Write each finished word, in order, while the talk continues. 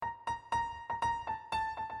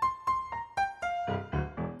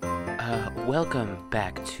Welcome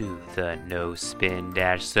back to the No Spin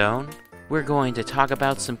Dash Zone. We're going to talk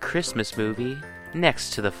about some Christmas movie next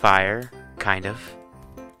to the fire, kind of.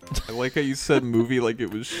 I like how you said movie like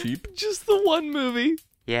it was sheep. Just the one movie.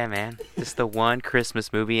 Yeah, man. Just the one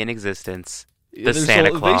Christmas movie in existence. Yeah, The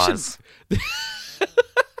Santa Claus.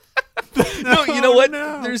 No, you know what?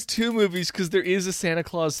 No. There's two movies because there is a Santa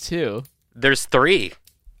Claus 2. There's 3.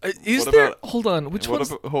 Is What there? about- Hold on. Which one's...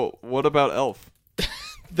 What about Elf?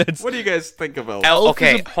 That's... What do you guys think of Elf?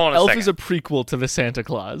 Okay, hold on a Elf second. is a prequel to the Santa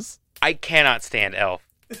Claus. I cannot stand Elf.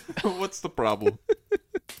 What's the problem?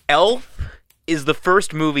 Elf is the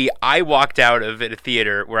first movie I walked out of at a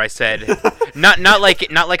theater where I said, not like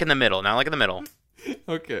in the middle.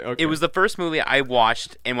 Okay. It was the first movie I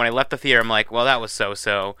watched, and when I left the theater, I'm like, well, that was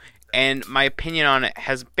so-so. And my opinion on it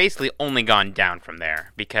has basically only gone down from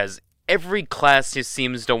there, because every class just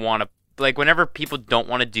seems to want to, like, whenever people don't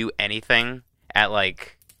want to do anything at,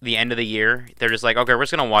 like, the end of the year, they're just like, okay, we're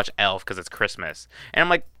just going to watch Elf because it's Christmas. And I'm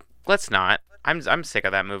like, let's not. I'm sick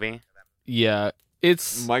of that movie. Yeah,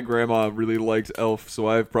 it's... My grandma really likes Elf, so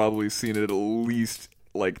I've probably seen it at least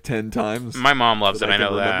like 10 times. My mom loves it, I can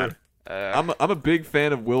know remember. that. I'm a big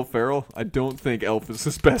fan of Will Ferrell. I don't think Elf is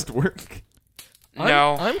his best work.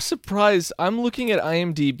 No. I'm surprised. I'm looking at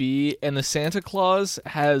IMDb, and the Santa Claus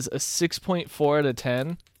has a 6.4 out of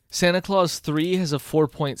 10. Santa Claus 3 has a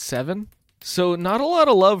 4.7. So not a lot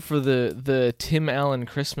of love for the Tim Allen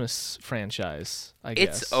Christmas franchise, I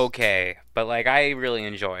guess. It's okay, but, like, I really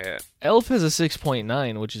enjoy it. Elf has a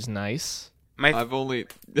 6.9, which is nice. I've only...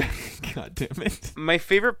 God damn it. My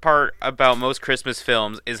favorite part about most Christmas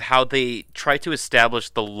films is how they try to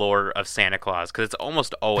establish the lore of Santa Claus, because it's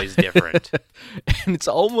almost always different. And it's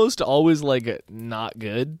almost always, like, not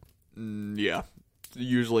good. Yeah.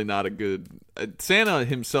 Usually not a good... Santa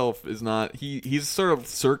himself is not... He's sort of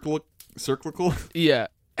cyclical. Yeah.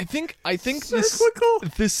 I think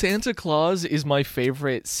the Santa Claus is my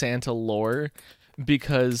favorite Santa lore,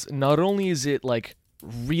 because not only is it, like,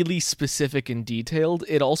 really specific and detailed,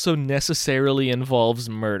 it also necessarily involves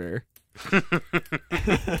murder.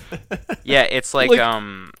 Yeah, it's like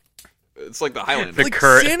It's like the Highlanders. the Like,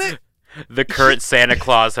 current Santa... the current Santa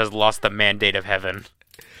Claus has lost the mandate of heaven.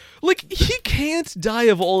 Like, he can't die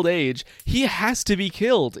of old age. He has to be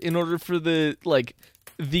killed in order for the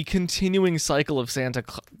continuing cycle of Santa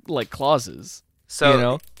Clauses. So You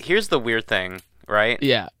know? here's the weird thing, right?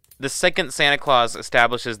 Yeah. The second Santa Claus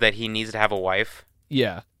establishes that he needs to have a wife.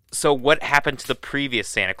 Yeah. So what happened to the previous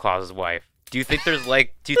Santa Claus's wife? Do you think there's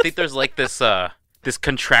like this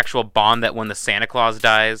contractual bond that when the Santa Claus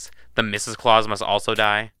dies, the Mrs. Claus must also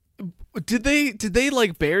die? Did they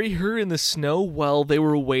like bury her in the snow while they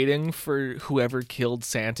were waiting for whoever killed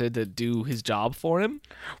Santa to do his job for him?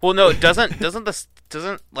 Well, no, doesn't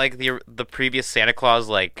like the previous Santa Claus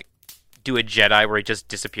like do a Jedi where he just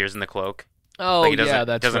disappears in the cloak? Oh, Like he yeah,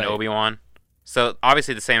 that's doesn't right. Obi-Wan. So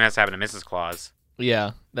obviously the same has to happen to Mrs. Claus.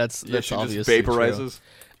 Yeah, that's Yeah, she obviously just vaporizes.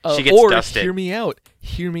 true. She gets or dusted. Hear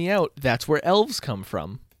me out. That's where elves come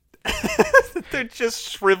from. They're just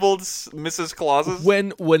shriveled Mrs. Clauses.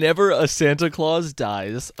 Whenever a Santa Claus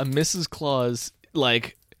dies, a Mrs. Claus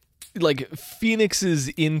like phoenixes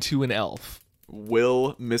into an elf.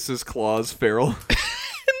 Will Mrs. Claus Ferrell?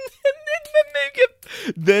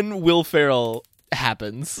 Then Will Ferrell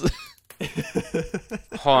happens.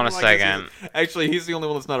 Hold on a Well, I guess second. Actually, he's the only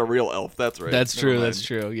one that's not a real elf. That's right. That's Never true. mind. That's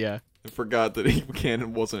true. Yeah. I forgot that he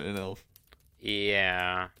wasn't an elf.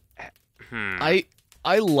 Yeah.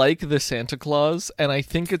 I like the Santa Claus, and I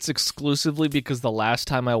think it's exclusively because the last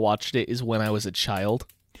time I watched it is when I was a child.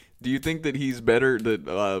 Do you think that he's better? That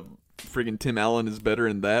friggin' Tim Allen is better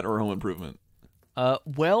in that or Home Improvement?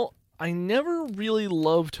 Well, I never really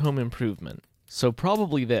loved Home Improvement, so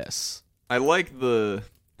probably this. I like the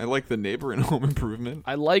neighbor in Home Improvement.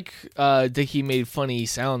 I like that he made funny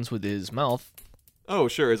sounds with his mouth. Oh,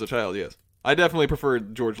 sure, as a child, yes. I definitely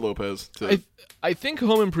preferred George Lopez to. I think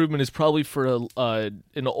Home Improvement is probably for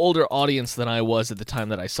an older audience than I was at the time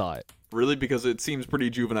that I saw it. Really, because it seems pretty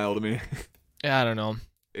juvenile to me. I don't know.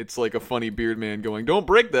 It's like a funny beard man going, "Don't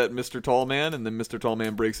break that, Mr. Tall Man," and then Mr. Tall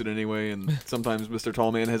Man breaks it anyway, and sometimes Mr.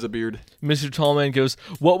 Tall Man has a beard. Mr. Tallman goes,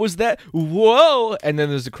 "What was that? Whoa!" And then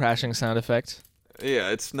there's a crashing sound effect. Yeah,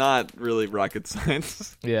 it's not really rocket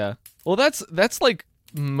science. Yeah. Well, that's like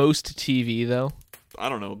most TV though. I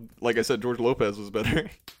don't know. Like I said, George Lopez was better.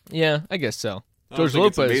 Yeah, I guess so. I don't George think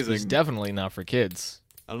it's Lopez was amazing. definitely not for kids.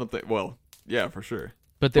 I don't think. Well, yeah, for sure.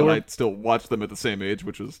 But they But were. I still watched them at the same age,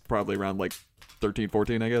 which was probably around like 13,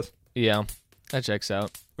 14, I guess. Yeah, that checks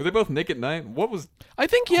out. Were they both Nick at Night? What was? I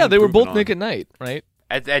think Home they were both Improvement Nick on? at Night, right?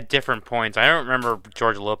 At different points. I don't remember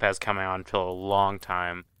George Lopez coming on until a long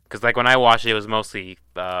time. Because like when I watched it was mostly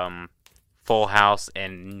Full House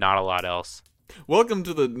and not a lot else. Welcome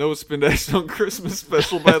to the No Spin Dash on Christmas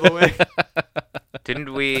special, by the way.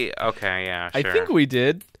 Didn't we? Okay, yeah, sure. I think we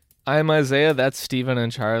did. I'm Isaiah. That's Steven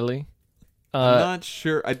and Charlie. I'm not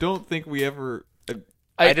sure. I don't think we ever.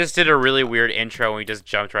 I just did a really weird intro and we just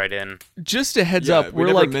jumped right in. Just a heads Yeah, up, we we're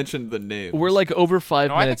never like mentioned the name. we're like over 5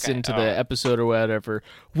 No, I minutes think into the episode or whatever.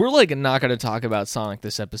 We're like not going to talk about Sonic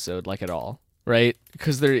this episode like at all, right?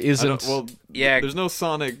 Because there isn't. Well, Yeah. There's no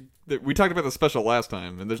Sonic. We talked about the special last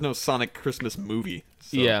time, and there's no Sonic Christmas movie.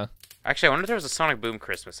 So. Yeah, Actually, I wonder if there was a Sonic Boom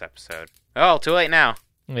Christmas episode. Oh, too late now.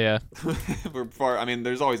 yeah, We're far. I mean,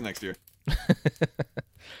 there's always next year.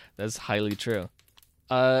 that's highly true.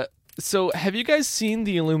 So have you guys seen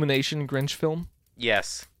the Illumination Grinch film?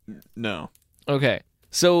 Yes. No. Okay.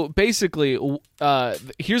 So basically,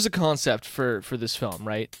 here's a concept for this film,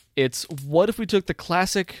 right? It's what if we took the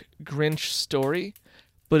classic Grinch story,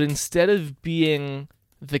 but instead of being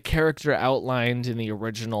the character outlined in the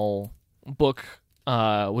original book,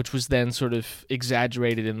 which was then sort of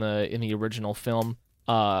exaggerated in the original film,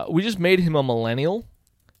 we just made him a millennial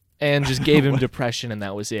and just gave him depression, and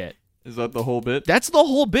that was it. Is that the whole bit? That's the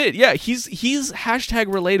whole bit. Yeah, he's hashtag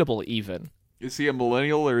relatable even. Is he a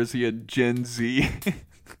millennial or is he a Gen Z?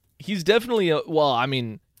 He's definitely well, I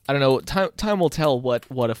mean, I don't know. Time will tell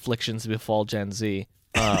what afflictions befall Gen Z.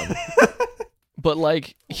 But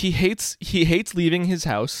like he hates leaving his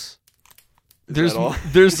house. Is that all?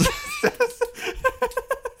 There's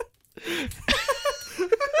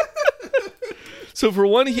So for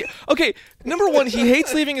one, number one, he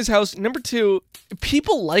hates leaving his house. Number two,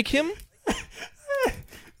 people like him.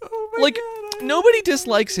 Oh my Like God, nobody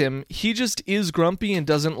dislikes him. He just is grumpy and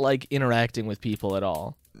doesn't like interacting with people at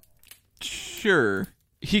all. Sure.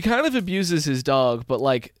 He kind of abuses his dog, but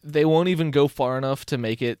like they won't even go far enough to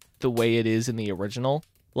make it the way it is in the original.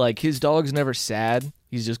 Like his dog's never sad.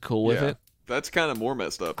 He's just cool with it. That's kind of more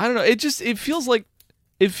messed up. I don't know. It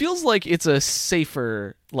feels like it's a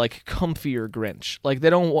safer, like comfier Grinch. Like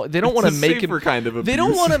they don't want to make him kind of abuse. They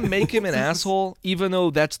don't want to make him an asshole, even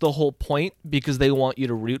though that's the whole point, because they want you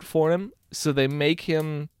to root for him. So they make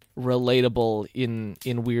him relatable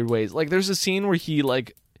in weird ways. Like there's a scene where he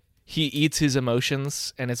eats his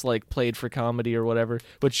emotions, and it's like played for comedy or whatever.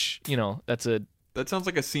 Which That sounds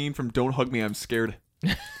like a scene from Don't Hug Me, I'm Scared.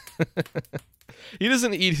 he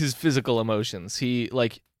doesn't eat his physical emotions. He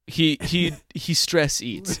stress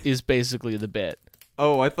eats is basically the bit.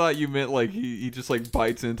 Oh, I thought you meant like he just like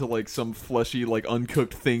bites into like some fleshy like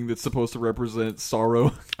uncooked thing that's supposed to represent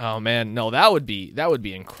sorrow. Oh man, no, that would be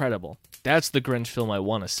incredible. That's the Grinch film I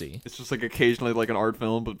want to see. It's just like occasionally like an art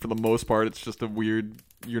film, but for the most part it's just a weird,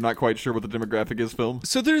 you're not quite sure what the demographic is film.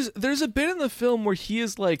 So there's a bit in the film where he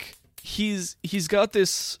is like he's got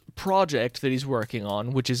this project that he's working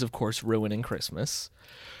on, which is of course ruining Christmas.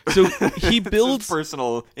 So he builds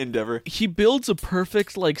personal endeavor. He builds a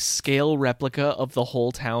perfect like scale replica of the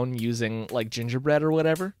whole town using like gingerbread or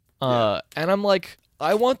whatever. And I'm like,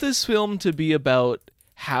 I want this film to be about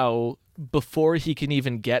how before he can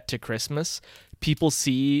even get to Christmas, people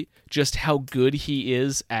see just how good he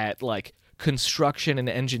is at like construction and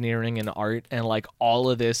engineering and art and like all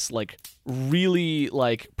of this like really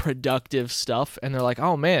like productive stuff, and they're like,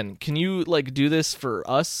 oh man, can you like do this for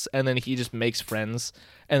us? And then he just makes friends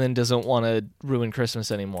and then doesn't want to ruin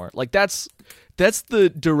Christmas anymore. Like that's the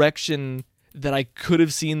direction that I could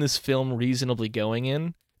have seen this film reasonably going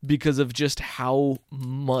in, because of just how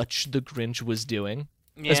much the Grinch was doing.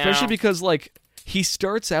 Yeah. Especially because like he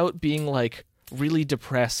starts out being like really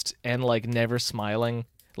depressed and like never smiling.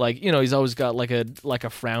 Like, he's always got like a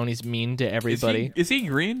frown. He's mean to everybody. Is he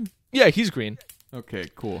green? Yeah, he's green. Okay,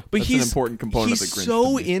 cool. But That's he's an important component of the He's Grinch.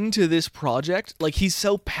 so to me. into this project. Like he's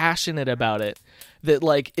so passionate about it that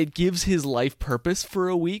like it gives his life purpose for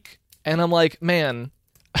a week. And I'm like, man,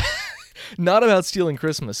 not about stealing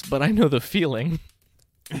Christmas, but I know the feeling.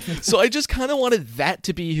 So I just kind of wanted that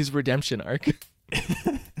to be his redemption arc.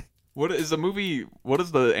 What is the movie? What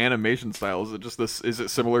is the animation style? Is it just this? Is it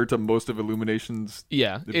similar to most of Illumination's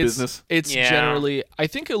business? It's Yeah. generally, I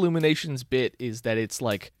think Illumination's bit is that it's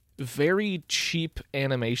like very cheap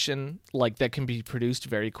animation, like that can be produced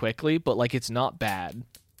very quickly, but like it's not bad,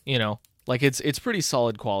 like it's pretty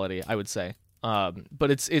solid quality, I would say. But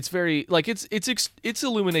it's very like it's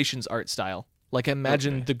Illumination's art style. Like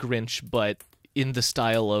imagine the Grinch, but in the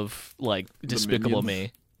style of like Despicable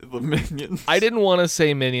Me. The Minions. I didn't want to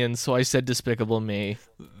say Minions, so I said Despicable Me.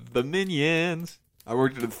 The Minions. I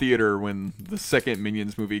worked at a theater when the second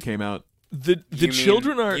Minions movie came out. The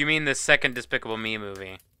children are. You mean the second Despicable Me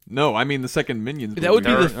movie? No, I mean the second Minions movie. That would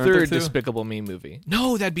be the Aren't there third two? Despicable Me movie.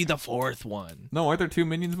 No, that'd be the fourth one. No, aren't there two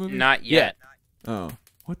Minions movies? Not yet. Oh,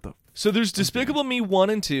 what the? So there's Despicable Me 1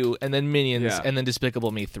 and 2, and then Minions, Yeah. and then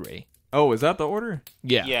Despicable Me 3. Oh, is that the order?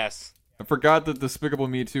 Yeah. Yes. I forgot that Despicable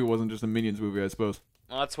Me 2 wasn't just a Minions movie, I suppose.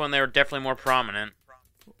 Well, that's when they were definitely more prominent.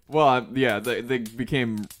 Well, yeah, they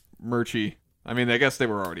became merchy. I mean, I guess they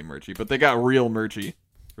were already merchy, but they got real merchy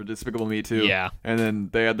for Despicable Me 2. Yeah. And then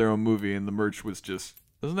they had their own movie, and the merch was just...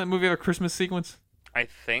 Doesn't that movie have a Christmas sequence? I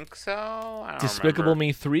think so. I don't Despicable remember.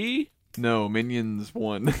 Me 3? No, Minions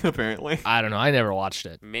 1, apparently. I don't know. I never watched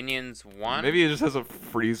it. Minions 1? Maybe it just has a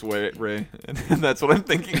freeze ray, and that's what I'm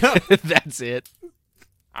thinking of. That's it.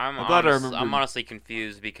 I'm thought I remembered. honestly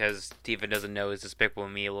confused because Steven doesn't know his Despicable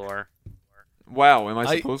Me lore. Wow, am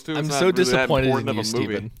I supposed to? It's I'm not so really that disappointed important in you, of a movie.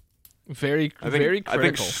 Steven. Very, I think, very I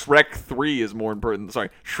think critical. Shrek 3 is more important. Sorry,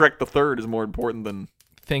 Shrek the Third is more important than...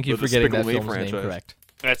 Thank you the for getting that Despicable Me film's name franchise. correct.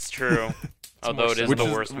 That's true. Although it is Which the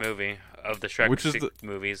is- worst movie of the Shrek which is the-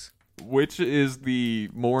 movies. Which is the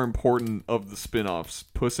more important of the spin-offs,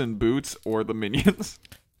 Puss in Boots or the Minions?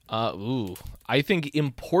 I think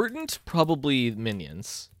important, probably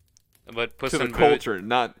Minions. But Puss To the in Boots... culture,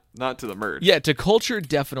 not to the merch. Yeah, to culture,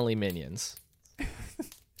 definitely Minions.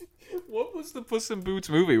 What was the Puss in Boots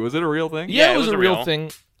movie? Was it a real thing? Yeah, Yeah, it it was was a a real real.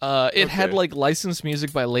 thing. It had Okay. like licensed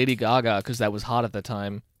music by Lady Gaga because that was hot at the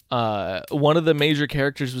time. One of the major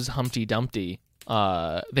characters was Humpty Dumpty.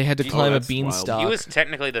 They had to climb a that's wild. beanstalk. He was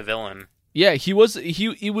technically the villain. Yeah, he was.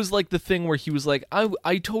 He was like the thing where he was like,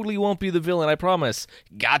 I totally won't be the villain. I promise.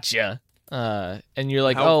 Gotcha. And you're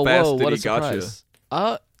like, How oh, fast whoa, did what a he gotcha?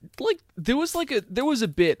 surprise. Like there was a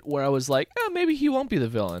bit where I was like, oh, maybe he won't be the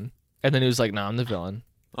villain, and then he was like, no, I'm the villain.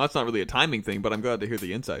 Well, that's not really a timing thing, but I'm glad to hear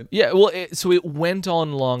the insight. Yeah, well, so it went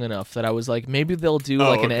on long enough that I was like, maybe they'll do Oh,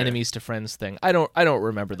 like an okay. enemies to friends thing. I don't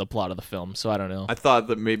remember the plot of the film, so I don't know. I thought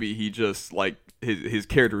that maybe he just, like, his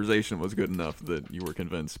characterization was good enough that you were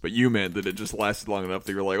convinced, but you meant that it just lasted long enough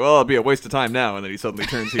that you were like, well, it'll be a waste of time now, and then he suddenly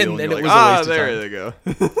turns heel, and then you're it like, was a waste of there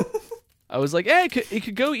time. they go. I was like, it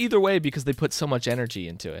could go either way because they put so much energy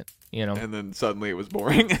into it, you know? And then suddenly it was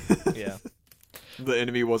boring. Yeah. The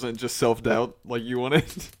enemy wasn't just self-doubt like you wanted.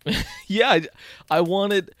 Yeah, I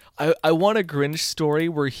want a Grinch story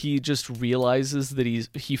where he just realizes that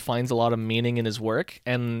he finds a lot of meaning in his work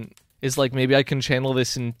and is like, maybe I can channel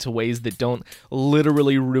this into ways that don't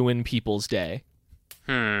literally ruin people's day.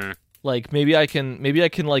 Like maybe I can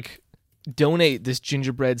like donate this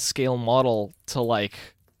gingerbread scale model to like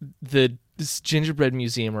this gingerbread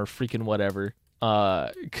museum or freaking whatever.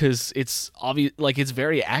 Cuz it's obvious, like it's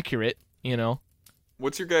very accurate, you know.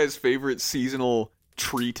 What's your guys' favorite seasonal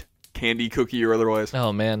treat, candy, cookie, or otherwise?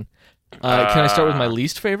 Oh man. Can I start with my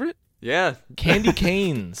least favorite? Yeah, Candy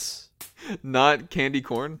canes. not candy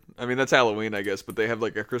corn. I mean, that's Halloween, I guess, but they have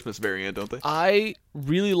like a Christmas variant, don't they? I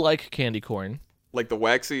really like candy corn. Like the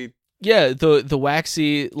waxy. Yeah, the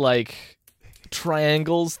waxy like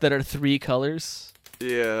triangles that are 3 colors.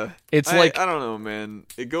 Yeah, It's I like don't know, man.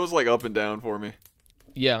 It goes like up and down for me.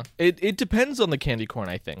 yeah, it depends on the candy corn,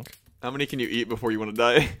 I think. How many can you eat before you want to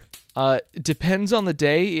die? It depends on the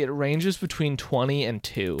day. It ranges between 20 and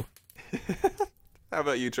 2. How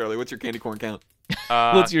about you, Charlie? What's your candy corn count?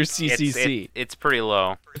 What's your CCC? It's pretty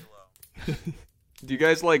low. Do you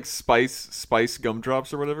guys like spice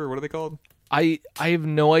gumdrops or whatever? What are they called? I have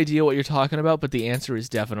no idea what you're talking about, but the answer is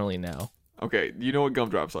definitely no. Okay, you know what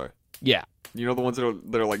gumdrops are. Yeah. You know the ones that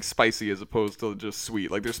are like spicy as opposed to just sweet.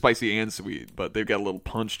 Like they're spicy and sweet, but they've got a little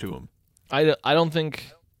punch to them. I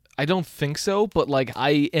don't think so, but like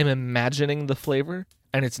I am imagining the flavor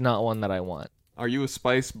and it's not one that I want. Are you a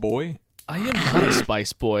spice boy? I am not a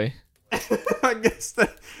spice boy. I guess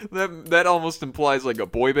that almost implies like a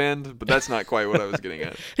boy band, but that's not quite what I was getting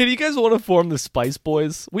at. Hey, do you guys want to form the Spice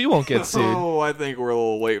Boys? We won't get sued. Oh, I think we're a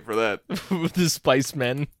little late for that. The Spice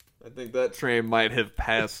Men. I think that train might have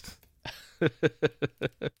passed.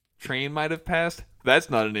 Train might have passed? That's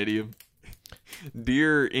not an idiom.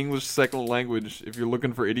 Dear English second language, if you're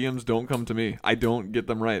looking for idioms, don't come to me. I don't get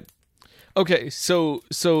them right. Okay, so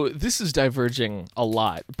this is diverging a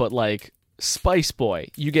lot, but like Spice Boy,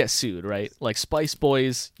 you get sued, right? Like Spice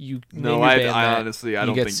Boys, you No, name your band I that, honestly, I you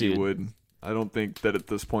don't get think sued. you would. I don't think that at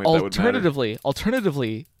this point that would matter.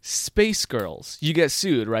 Alternatively, Space Girls, you get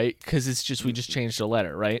sued, right? Because it's just we just changed a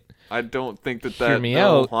letter, right? I don't think that Hear me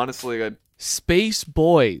no, out. honestly, Space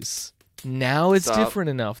Boys. Now it's Stop. different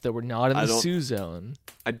enough that we're not in I the don't- sue zone.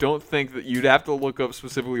 I don't think that you'd have to look up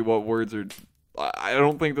specifically what words are. I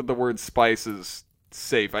don't think that the word spice is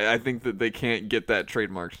safe. I think that they can't get that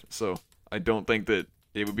trademarked. So I don't think that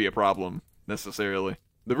it would be a problem necessarily.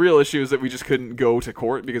 The real issue is that we just couldn't go to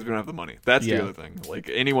court because we don't have the money. That's Yeah. the other thing. Like,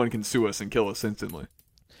 anyone can sue us and kill us instantly.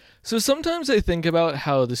 So sometimes I think about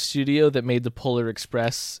how the studio that made the Polar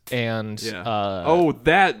Express and Yeah.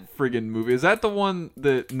 That friggin' movie. Is that the one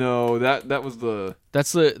that... No, that was the...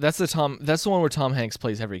 that's the one where Tom Hanks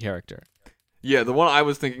plays every character. Yeah, the one I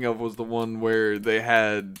was thinking of was the one where they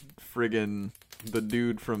had friggin' the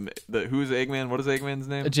dude from... Who's Eggman? What is Eggman's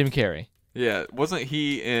name? Jim Carrey. Yeah, wasn't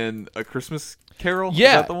he in A Christmas Carol? Yeah,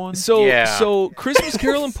 Is that the one? So Christmas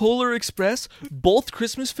Carol and Polar Express, both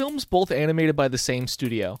Christmas films, both animated by the same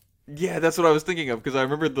studio. Yeah, that's what I was thinking of, because I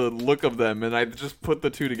remember the look of them, and I just put the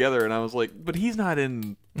two together, and I was like, but he's not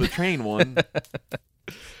in the train one.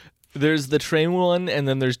 There's the train one, and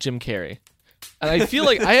then there's Jim Carrey. And I feel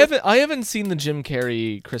like I haven't seen the Jim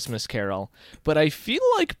Carrey Christmas Carol, but I feel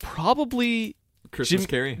like probably Christmas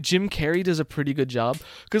Carey? Jim Carrey does a pretty good job,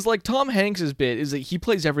 because like Tom Hanks's bit is that he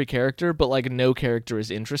plays every character, but like no character is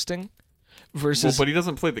interesting. Versus, Well, but he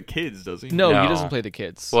doesn't play the kids, does he? no, No. he doesn't play the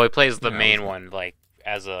kids. Well, he plays the Yeah, main one, like,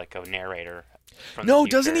 as a narrator. From No, the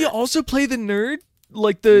doesn't he future. also play the nerd?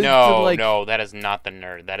 Like the No, that is not the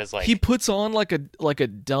nerd. That is like he puts on like a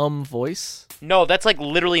dumb voice. no, that's like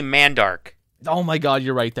literally Mandark. Oh my god,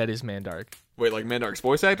 you're right. That is Mandark. Wait, like Mandark's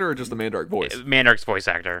voice actor, or just the Mandark voice? Mandark's voice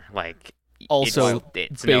actor, like Also,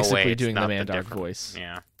 it's basically no way it's doing the not Mandark different- voice.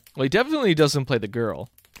 Yeah. Well, he definitely doesn't play the girl.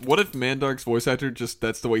 What if Mandark's voice actor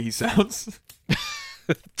that's the way he sounds?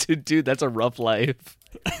 Dude, that's a rough life.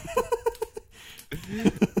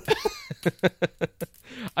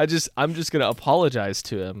 I'm just gonna apologize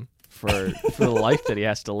to him for the life that he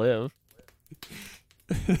has to live.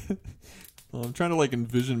 Well, I'm trying to like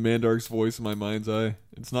envision Mandark's voice in my mind's eye.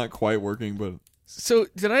 It's not quite working, but So,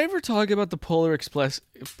 did I ever talk about the Polar Express?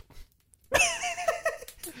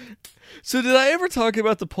 So, did I ever talk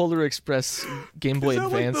about the Polar Express Game Boy is that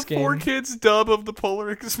Advance like the game? 4Kids dub of the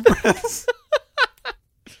Polar Express?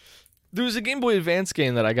 There was a Game Boy Advance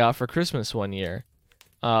game that I got for Christmas one year,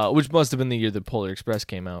 which must have been the year that Polar Express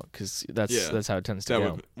came out, because that's how it tends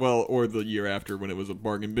to go. Or the year after when it was a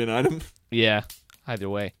bargain bin item. Yeah, either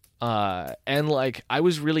way. And like I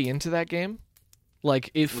was really into that game.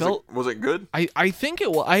 Like it felt. Was it good? I think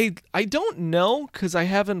it was. I don't know because I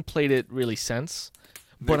haven't played it really since.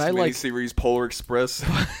 But Next I like. series Polar Express.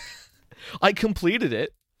 I completed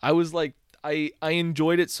it. I was like, I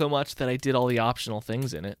enjoyed it so much that I did all the optional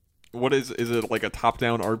things in it. What is it like a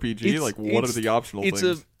top-down RPG? It's- Like what are the optional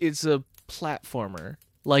things? It's a platformer.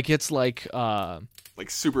 Like it's like Like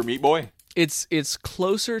Super Meat Boy? it's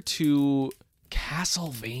closer to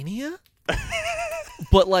Castlevania,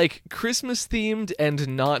 but like Christmas themed and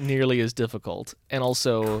not nearly as difficult, and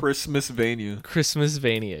also Christmasvania.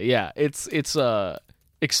 Christmasvania. Yeah, it's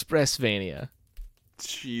Expressvania.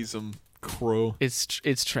 Jeez, crow.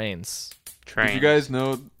 It's trains. Train. Did you guys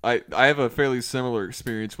know I have a fairly similar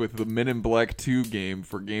experience with the Men in Black 2 game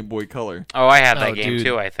for Game Boy Color. Oh, I had that Oh, game dude.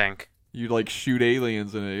 too, I think. You like shoot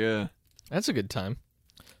aliens in it, yeah. That's a good time.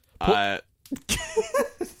 What?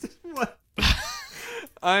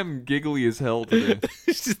 I'm giggly as hell today.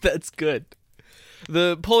 That's good.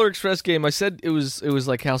 The Polar Express game, I said it was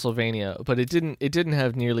like Castlevania, but it didn't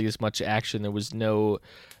have nearly as much action. There was no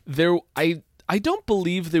I don't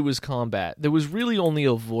believe there was combat. There was really only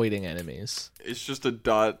avoiding enemies. It's just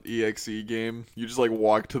a .exe game. You just like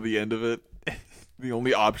walk to the end of it. The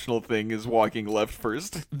only optional thing is walking left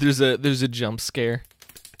first. There's a jump scare.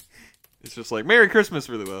 It's just like Merry Christmas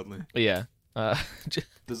really loudly. Yeah.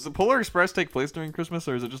 Does the Polar Express take place during Christmas,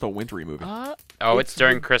 or is it just a wintry movie? Oh, it's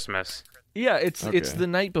during Christmas. Yeah, it's Okay. the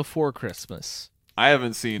night before Christmas I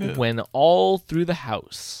haven't seen it. when all through the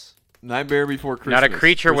house. Nightmare Before Christmas. Not a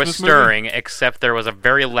creature was Christmas movie? stirring, except there was a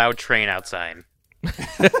very loud train outside.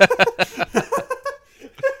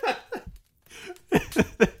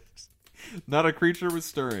 Not a creature was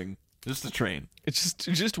stirring. Just a train. It's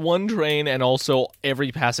just one train and also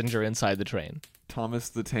every passenger inside the train. Thomas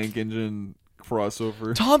the Tank Engine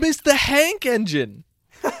crossover. Thomas the Hank Engine.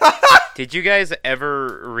 Did you guys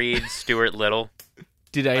ever read Stuart Little?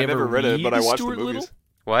 Did I I ever never read it, but I watched Stuart the movies. Little?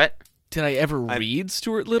 What? Did I ever read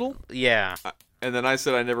Stuart Little? Yeah. And then I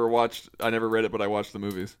said I never read it, but I watched the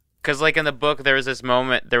movies. Because, like, in the book, there was this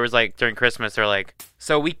moment, there was, like, during Christmas, they're like,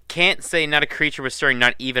 so we can't say not a creature was stirring,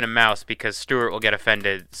 not even a mouse, because Stuart will get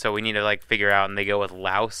offended, so we need to, like, figure out, and they go with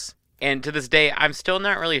louse. And to this day, I'm still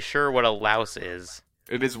not really sure what a louse is.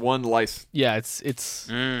 It is one lice. Yeah, it's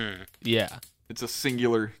yeah. It's a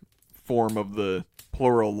singular form of the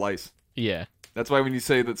plural lice. Yeah. That's why when you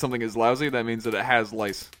say that something is lousy, that means that it has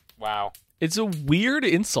lice. Wow. It's a weird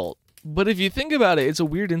insult. But if you think about it, it's a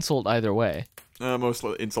weird insult either way. Most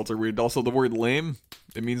insults are weird. Also, the word lame,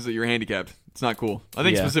 It means that you're handicapped. It's not cool. I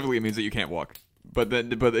think Yeah. specifically it means that you can't walk. But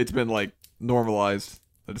it's been like normalized.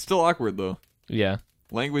 But it's still awkward though. Yeah.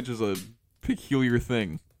 Language is a peculiar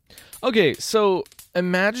thing. Okay, so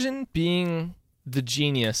imagine being the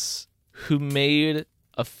genius who made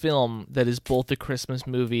a film that is both a Christmas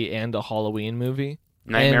movie and a Halloween movie.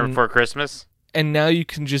 Nightmare And- Before Christmas. And now you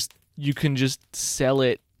can just sell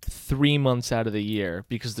it 3 months out of the year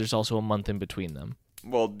because there's also a month in between them.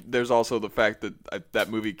 Well, there's also the fact that that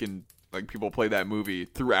movie can, like, people play that movie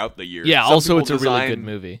throughout the year. Yeah, Some also people it's a really design- good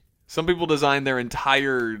movie. Some people design their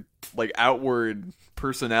entire, like, outward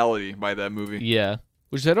personality by that movie. Yeah,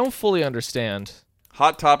 which I don't fully understand.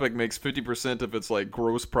 Hot Topic makes 50% of its, like,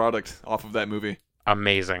 gross product off of that movie.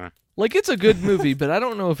 Amazing. Like, it's a good movie, but I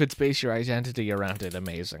don't know if it's based your identity around it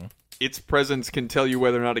amazing. Its presence can tell you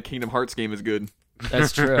whether or not a Kingdom Hearts game is good.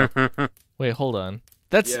 That's true. Wait, hold on.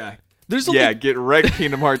 There's only Yeah, get wrecked,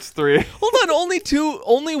 Kingdom Hearts 3. hold on,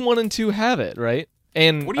 only 1 and 2 have it, right?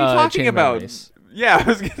 And What are you talking Chain about? Memories. Yeah, I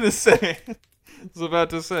was gonna say. I was about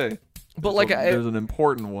to say. But like There's an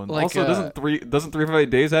important one. like, Also, doesn't 358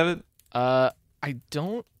 Days have it? I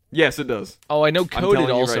don't. Yes, it does. Oh, I know I'm Coded telling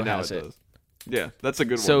you also right now has it. does. Yeah, that's a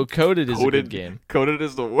good So one. Coded is a good game. Coded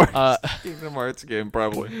is the worst Uh, Kingdom Hearts game,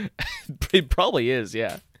 probably. It probably is,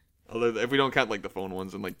 yeah. Although, if we don't count like the phone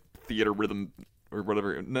ones and like Theater Rhythm or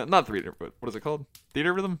whatever, no, not Theater, but what is it called?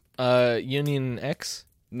 Theater Rhythm? Union X.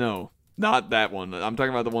 No, not that one. I'm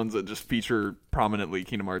talking about the ones that just feature prominently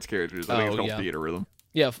Kingdom Hearts characters. I think it's Oh, called yeah. Theater Rhythm.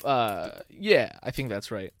 Yeah. Yeah, I think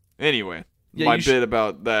that's right. Anyway, Yeah, my you bit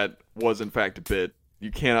about that was in fact a bit. You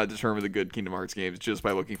cannot determine the good Kingdom Hearts games just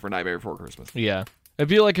by looking for Nightmare Before Christmas. Yeah. It'd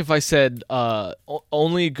be like if I said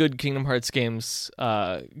only good Kingdom Hearts games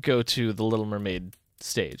go to the Little Mermaid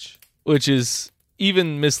stage, which is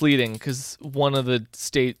even misleading because one of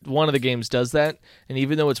the games does that, and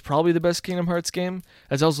even though it's probably the best Kingdom Hearts game,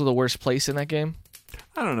 that's also the worst place in that game.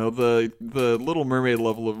 I don't know, the Little Mermaid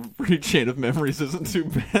level of Chain of Memories isn't too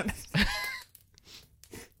bad.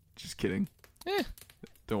 Just kidding.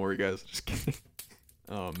 Don't worry, guys. Just kidding.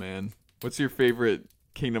 Oh, man. What's your favorite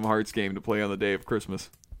Kingdom Hearts game to play on the day of Christmas?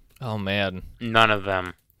 Oh man. None of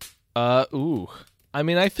them. Ooh. I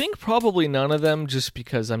mean, I think probably none of them, just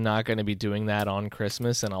because I'm not going to be doing that on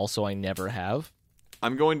Christmas, and also I never have.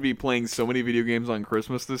 I'm going to be playing so many video games on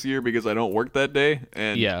Christmas this year because I don't work that day,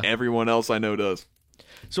 and Yeah. everyone else I know does.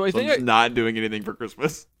 So I So I'm think just not doing anything for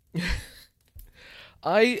Christmas.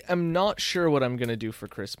 I am not sure what I'm going to do for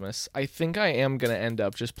Christmas. I think I am going to end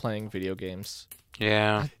up just playing video games.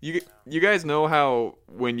 Yeah. You guys know how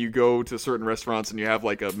when you go to certain restaurants and you have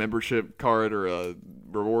like a membership card or a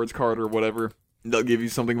rewards card or whatever, they'll give you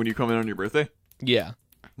something when you come in on your birthday? Yeah.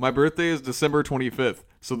 My birthday is December 25th,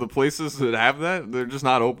 so the places that have that, they're just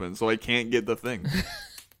not open, so I can't get the thing.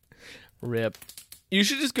 Rip. You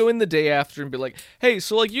should just go in the day after and be like, hey,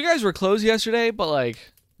 so like you guys were closed yesterday, but like...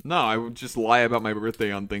 No, I would just lie about my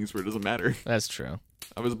birthday on things where it doesn't matter. That's true.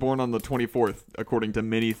 I was born on the 24th, according to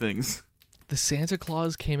many things. The Santa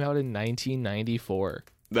Claus came out in 1994.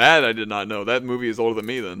 That I did not know. That movie is older than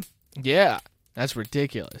me then. Yeah, that's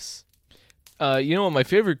ridiculous. You know what my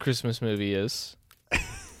favorite Christmas movie is?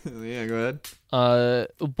 Yeah, go ahead.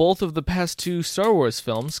 Both of the past 2 Star Wars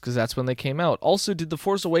films, because that's when they came out. Also, did The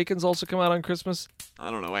Force Awakens also come out on Christmas? I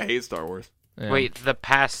don't know. I hate Star Wars. Yeah. Wait, the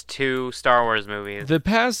past 2 Star Wars movies. The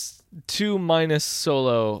past 2 minus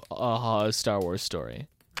Solo Star Wars story.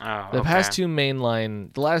 Oh, The okay. past 2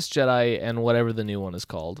 mainline, The Last Jedi, and whatever the new one is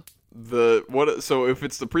called. So if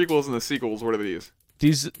it's the prequels and the sequels, what are these?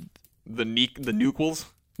 These... The nuquels?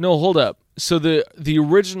 No, hold up. So the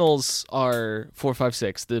originals are 4, 5,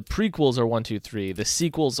 6. The prequels are 1, 2, 3. The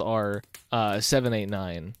sequels are 7, 8,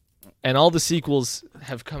 9. And all the sequels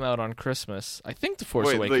have come out on Christmas. I think The Force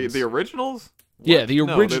Wait, Awakens. the originals? Yeah, the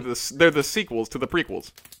No, original. they're the sequels to the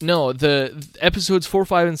prequels. No, the episodes 4,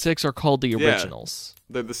 5, and 6 are called the Yeah. originals.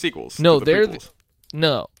 They're the sequels. No, to the they're prequels.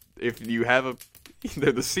 No, If you have a,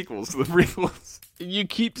 they're the sequels to the prequels. you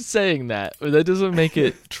keep saying that, but that doesn't make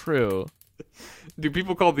it true. Do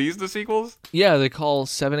people call these the sequels? Yeah, they call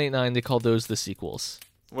 7, 8, 9. They call those the sequels.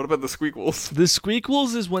 What about the squeakles? The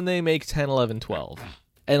squeakles is when they make 10, 11, 12,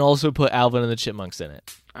 and also put Alvin and the Chipmunks in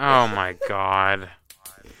it. Oh my god.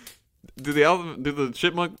 Do the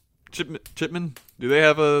Chipman? Do they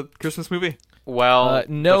have a Christmas movie? Well,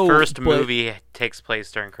 no, the first but- movie takes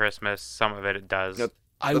place during Christmas. Some of it does. Yep.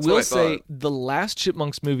 I That's will what I say thought. the last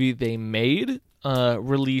Chipmunks movie they made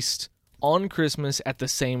released on Christmas at the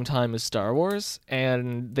same time as Star Wars,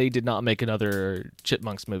 and they did not make another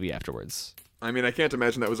Chipmunks movie afterwards. I mean, I can't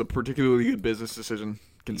imagine that was a particularly good business decision,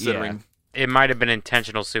 considering. It might have been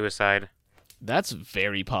intentional suicide. That's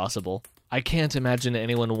very possible. I can't imagine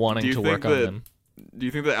anyone wanting to work on them. Do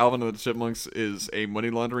you think that Alvin and the Chipmunks is a money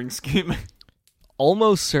laundering scheme?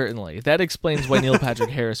 Almost certainly. That explains why Neil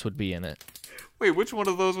Patrick Harris would be in it. Wait, which one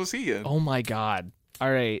of those was he in? Oh my god.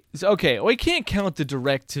 All right. Okay, we can't count the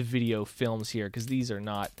direct-to-video films here because these are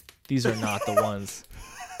not the ones.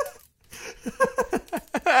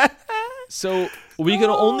 So we can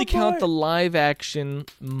only count the live-action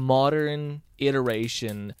modern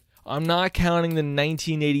iteration. I'm not counting the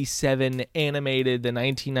 1987 animated, the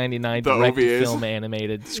 1999 direct-to-film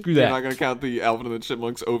animated. Screw that. You're not going to count the Alvin and the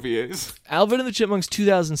Chipmunks OVAs? Alvin and the Chipmunks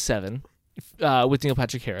 2007 with Neil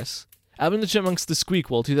Patrick Harris. Alvin and the Chipmunks The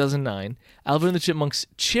Squeakquel 2009. Alvin and the Chipmunks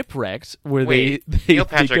Chipwrecked, where Wait, they Neil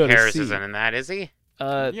Patrick go to Harris sea. isn't in that, is he?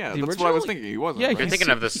 Yeah, that's what I was thinking. He wasn't. Yeah, right? You're thinking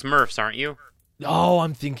of the Smurfs, aren't you? Oh,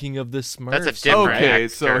 I'm thinking of the Smurfs. That's a different Okay, actor.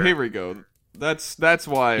 so here we go. That's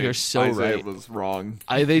why You're so Isaiah right. was wrong.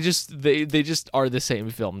 They just are the same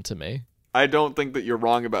film to me. I don't think that you're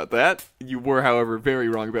wrong about that. You were, however, very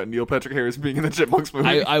wrong about Neil Patrick Harris being in the Chipmunks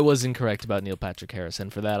movie. I was incorrect about Neil Patrick Harris,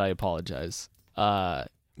 and for that I apologize. But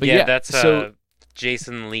that's so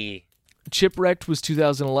Jason Lee. Chipwrecked was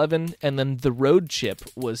 2011, and then The Road Chip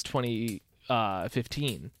was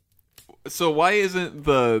 2015. So why isn't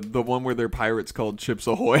the one where they're pirates called Chips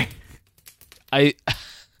Ahoy? I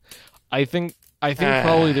think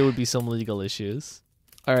probably there would be some legal issues.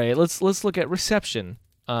 All right, let's look at reception.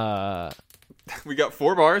 We got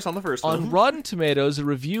 4 bars on the first On one. Rotten Tomatoes, a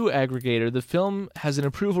review aggregator, the film has an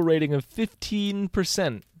approval rating of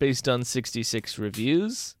 15% based on 66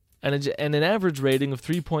 reviews and an average rating of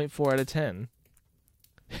 3.4 out of 10.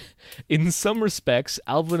 In some respects,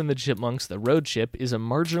 Alvin and the Chipmunks: The Road Chip is a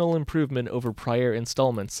marginal improvement over prior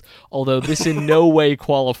installments, although this in no way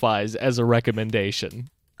qualifies as a recommendation.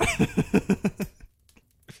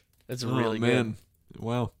 That's really man.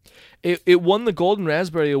 Wow. It won the Golden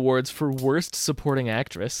Raspberry Awards for Worst Supporting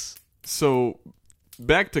Actress. So,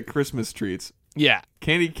 back to Christmas treats. Yeah.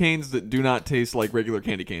 Candy canes that do not taste like regular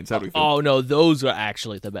candy canes. How do we feel? Oh no, those are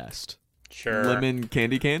actually the best. Sure. Lemon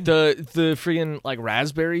candy cane? The friggin' like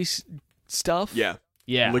raspberry stuff. Yeah.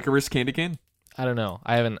 Yeah. Licorice candy cane? I don't know.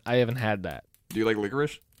 I haven't had that. Do you like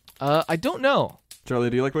licorice? I don't know. Charlie,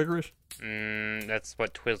 do you like licorice? That's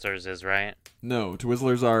what Twizzlers is, right? No,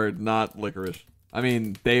 Twizzlers are not licorice. I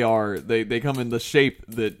mean, they are. They come in the shape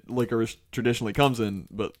that licorice traditionally comes in,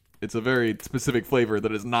 but it's a very specific flavor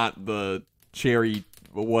that is not the cherry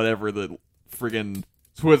whatever that friggin'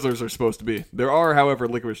 Twizzlers are supposed to be. There are, however,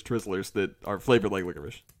 licorice Twizzlers that are flavored like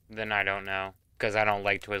licorice. Then I don't know, because I don't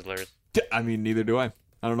like Twizzlers. I mean, neither do I.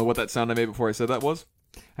 I don't know what that sound I made before I said that was.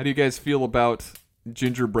 How do you guys feel about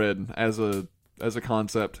gingerbread as a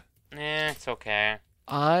concept? It's okay.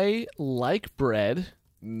 I like bread.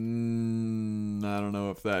 I don't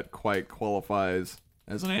know if that quite qualifies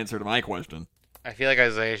as an answer to my question. I feel like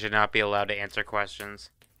Isaiah should not be allowed to answer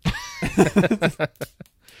questions.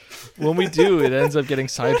 When we do, it ends up getting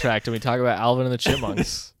sidetracked and we talk about Alvin and the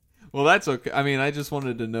Chipmunks. Well, that's okay. I mean, I just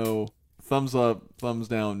wanted to know thumbs up, thumbs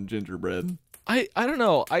down gingerbread. I don't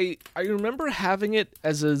know. I remember having it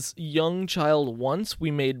as a young child once.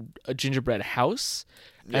 We made a gingerbread house.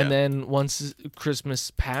 Yeah. And then once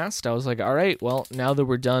Christmas passed, I was like, all right, well, now that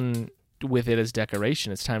we're done with it as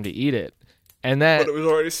decoration, it's time to eat it. And But it was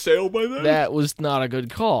already stale by then? that was not a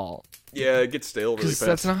good call. Yeah, it gets stale really Because fast.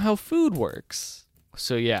 that's not how food works.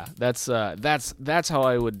 So yeah, that's how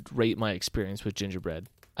I would rate my experience with gingerbread.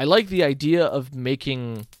 I like the idea of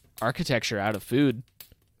making architecture out of food.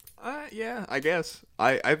 Yeah, I guess.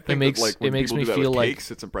 I think makes- that, like, when it makes people me do that feel with like-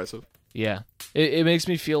 cakes, it's impressive. Yeah, it makes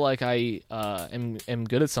me feel like I am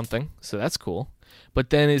good at something, so that's cool. But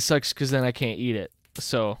then it sucks because then I can't eat it.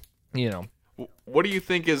 So What do you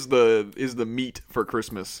think is the meat for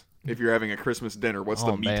Christmas? If you're having a Christmas dinner, what's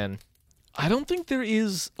the oh meat? man, I don't think there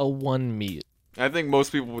is a one meat. I think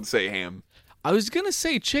most people would say ham. I was gonna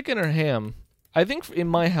say chicken or ham. I think in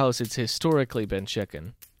my house it's historically been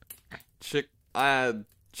chicken.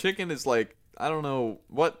 Chicken is like, I don't know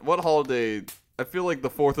what holiday. I feel like the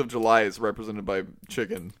 4th of July is represented by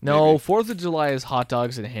chicken. No, maybe. 4th of July is hot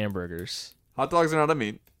dogs and hamburgers. Hot dogs are not a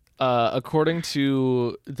meat. According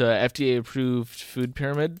to the FDA-approved food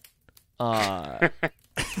pyramid, Wow.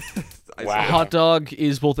 hot dog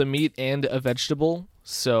is both a meat and a vegetable.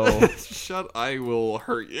 So, Shut! I will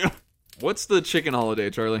hurt you. What's the chicken holiday,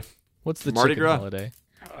 Charlie? what's the Mardi chicken Gras? holiday?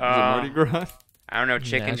 Is it Mardi Gras? I don't know.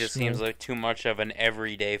 Chicken just National- seems like too much of an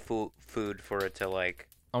everyday food for it to like.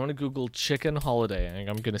 I'm gonna Google chicken holiday, and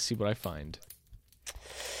I'm gonna see what I find.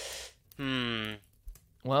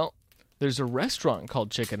 Well, there's a restaurant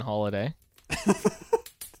called Chicken Holiday,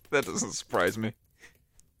 That doesn't surprise me.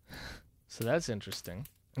 so that's interesting.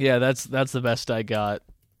 Yeah, that's the best I got.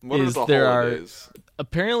 What are Is the there holidays?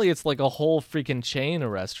 Apparently, it's like a whole freaking chain of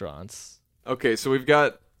restaurants. Okay, so we've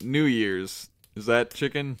got New Year's. Is that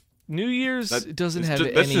chicken? New Year's doesn't have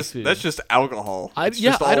that's any just, food. That's just alcohol. I It's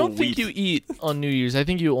just all don't wheat. think you eat on New Year's. I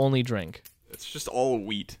think you only drink. It's just all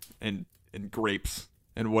wheat and grapes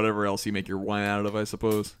and whatever else you make your wine out of, I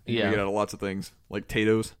suppose. You Yeah. make it out of lots of things, like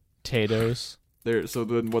potatoes. Potatoes. There. So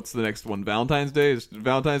then, what's the next one? Valentine's Day. Is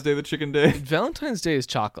Valentine's Day the chicken day? Valentine's Day is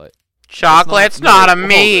chocolate. Chocolate's That's not- not a no,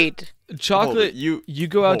 meat. Chocolate. You You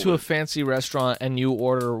go out hold to a it. fancy restaurant and you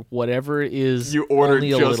order whatever is You order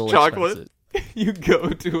only a just little chocolate? expensive. You go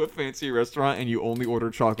to a fancy restaurant and you only order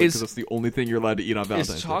chocolate Is- because that's the only thing you're allowed to eat on Valentine's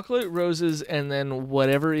It's Day. chocolate, roses, and then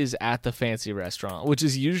whatever is at the fancy restaurant, which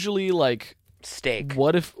is usually like, Steak.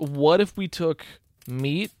 what if we took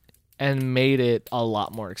meat and made it a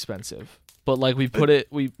lot more expensive, but like we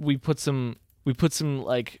put some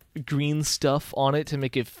like green stuff on it to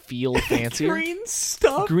make it feel fancier. Green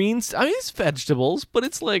stuff. I mean, it's vegetables, but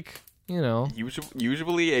it's like, you know,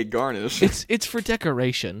 Usually a garnish it's for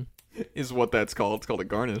decoration. is what that's called. It's called a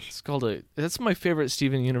garnish. It's called that's my favorite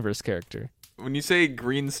Steven Universe character. When you say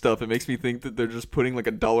green stuff, it makes me think that they're just putting like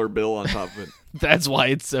a dollar bill on top of it. That's why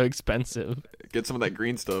it's so expensive. Get some of that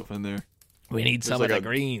green stuff in there. We need some like of a- the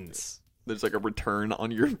greens. There's like a return on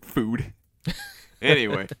your food.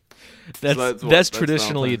 Anyway, That's that's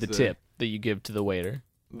traditionally the Valentine's Day. tip that you give to the waiter.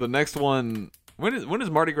 the next one. When does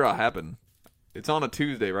Mardi Gras happen? It's on a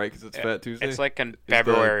Tuesday, right? Because it's Fat Tuesday. It's like in the-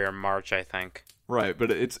 February or March, I think. Right,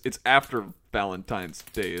 but it's after Valentine's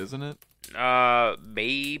Day, isn't it?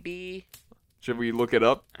 Maybe. Should we look it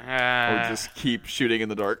up or Uh, just keep shooting in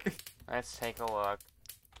the dark? let's take a look.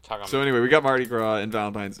 Talk So anyway, we got Mardi Gras and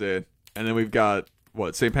Valentine's Day, and then we've got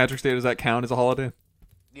what? St. Patrick's Day. Does that count as a holiday?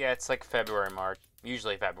 yeah, it's like February, March.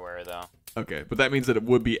 Usually February though. Okay, but that means that it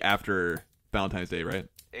would be after Valentine's Day, right?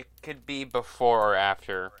 It could be before or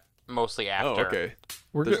after. Mostly after. Oh, okay.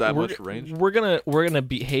 We're There's go- that we're much go- range? We're gonna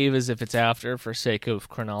behave as if it's after for sake of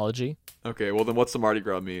chronology. Okay, well then, what's the Mardi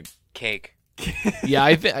Gras mean? Cake. Yeah,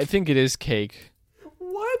 I think it is cake.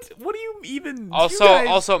 What? What do you even?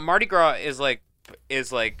 Also, Mardi Gras is like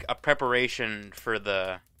a preparation for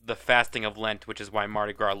the fasting of Lent, which is why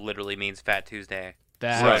Mardi Gras literally means Fat Tuesday.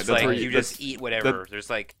 That's So Right, it's that's like where you you- just that's- eat whatever. There's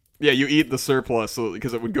like Yeah, you eat the surplus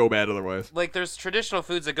because it would go bad otherwise. there's traditional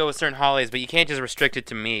foods that go with certain holidays, but you can't just restrict it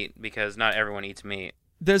to meat because not everyone eats meat.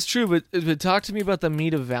 That's true, but talk to me about the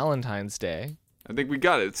meat of Valentine's Day. I think we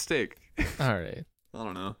got it. It's steak. All right. I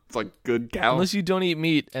don't know. It's like good cow. Unless you don't eat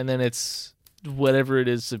meat, and then it's whatever it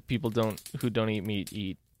is that people who don't eat meat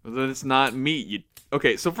eat. But then it's not meat.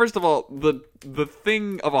 Okay, so first of all, the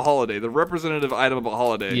thing of a holiday, the representative item of a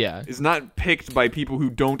holiday, Yeah. is not picked by people who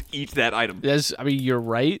don't eat that item. You're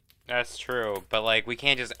right. That's true, but like we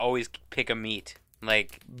can't just always pick a meat.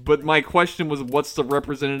 Like But my question was, what's the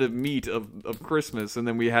representative meat of Christmas? And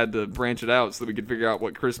then we had to branch it out so that we could figure out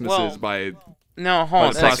what Christmas Well, is by no, by hold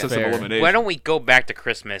on the a process second. of fair. elimination. Why don't we go back to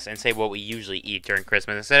Christmas and say what we usually eat during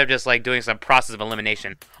Christmas instead of just like doing some process of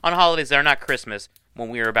elimination on holidays that are not Christmas when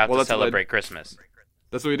we are about Well, to that's what I- celebrate Christmas?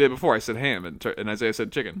 That's what we did before. I said ham, and Isaiah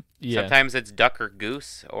said chicken. Yeah. Sometimes it's duck or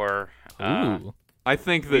goose, or Ooh. I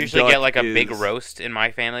think that we usually duck get like a big is- roast in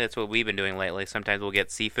my family. That's what we've been doing lately. Sometimes we'll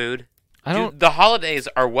get seafood. I don't. The holidays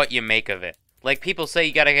are what you make of it. Like people say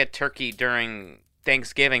you gotta get turkey during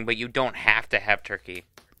Thanksgiving, but you don't have to have turkey.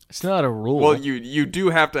 It's not a rule. Well, you do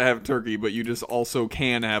have to have turkey, but you just also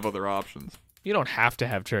can have other options. You don't have to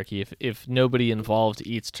have turkey if nobody involved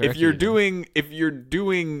eats turkey. If you're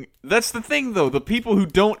doing, that's the thing though. The people who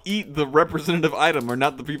don't eat the representative item are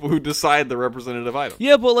not the people who decide the representative item.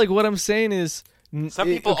 Yeah, but like what I'm saying is, Some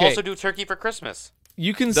people okay, also do turkey for Christmas.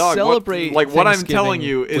 You can Dog, celebrate. what I'm Thanksgiving telling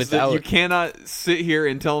you is that without- you cannot sit here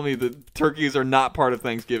and tell me that turkeys are not part of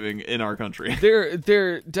Thanksgiving in our country.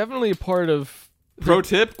 They're definitely a part of. Pro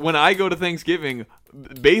tip: when I go to Thanksgiving,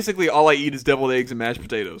 basically all I eat is deviled eggs and mashed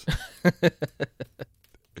potatoes.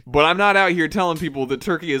 But I'm not out here telling people that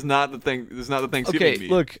turkey is not the thing. Is not the Thanksgiving Okay, meat.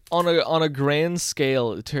 look, on a grand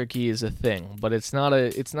scale, turkey is a thing, but it's not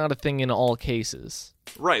a thing in all cases.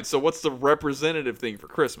 Right. So what's the representative thing for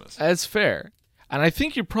Christmas? That's fair, and I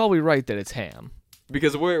think you're probably right that it's ham.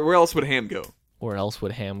 Because where else would ham go? Where else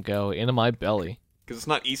would ham go? Into my belly. Because it's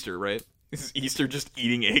not Easter, right? Is Easter just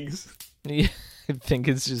eating eggs? Yeah, I think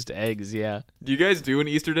it's just eggs. Yeah. Do you guys do an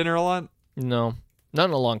Easter dinner a lot? No, not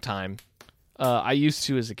in a long time. I used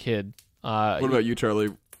to as a kid. What about you, Charlie?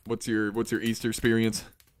 What's your Easter experience?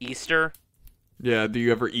 Easter? Yeah, do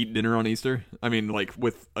you ever eat dinner on Easter? I mean, like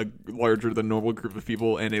with a larger than normal group of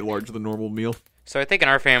people and a larger than normal meal? So I think in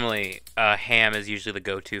our family, ham is usually the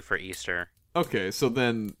go-to for Easter. Okay, so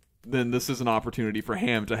then then this is an opportunity for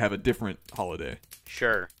Ham to have a different holiday.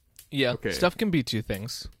 Sure. Yeah, Okay. stuff can be two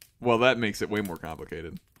things. Well, that makes it way more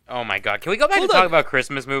complicated. Oh my god. Can we go back Hold to on. talk about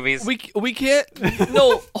Christmas movies? We can't.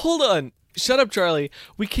 No, hold on. Shut up, Charlie.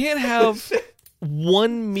 We can't have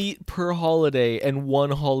one meat per holiday and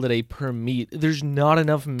one holiday per meat. There's not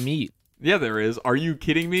enough meat. Yeah, there is. Are you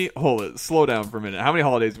kidding me? Hold it. Slow down for a minute. How many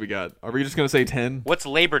holidays we got? Are we just going to say 10? What's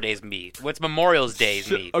Labor Day's meat? What's Memorial Day's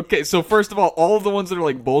meat? Okay, so first of all of the ones that are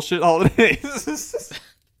like bullshit holidays.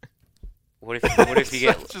 What if you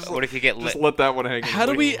get Just- what if you get Just lit? let that one hang. How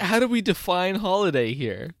do we define holiday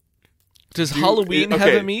here? Does Do- Halloween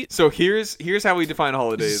okay, have a meat? So here's how we define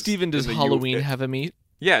holidays. Steven, does in the Halloween U- have a meat?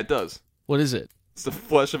 Yeah, it does. What is it? It's the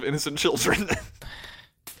flesh of innocent children.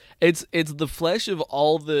 It's the flesh of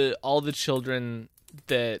all the children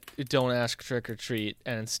that don't ask trick or treat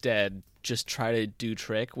and instead just try to do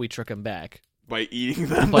trick. We trick them back By eating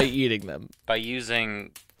them. by eating them. By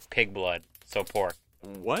using pig blood, so pork.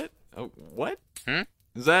 What? Oh, what? Hmm?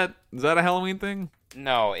 Is that a Halloween thing?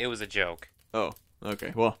 No, it was a joke. Oh,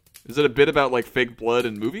 okay. Well, is it a bit about like fake blood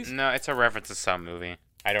in movies? No, it's a reference to some movie.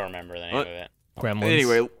 I don't remember the name What? of it. Gremlins.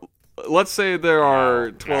 Anyway, let's say there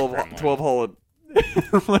are not 12 Gremlins. holidays.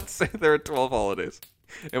 Let's say there are 12 holidays.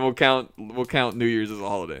 And we'll count New Year's as a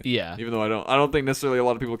holiday. Yeah. Even though I don't think necessarily a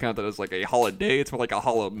lot of people count that as like a holiday. It's more like a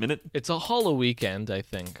hollow minute. It's a hollow weekend, I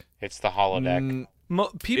think. It's the holodeck.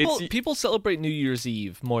 It's- People celebrate New Year's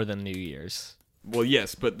Eve more than New Year's. Well,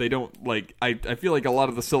 yes, but they don't like. I feel like a lot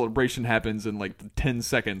of the celebration happens in like 10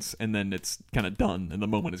 seconds, and then it's kind of done, and the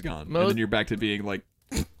moment is gone, and then you're back to being like,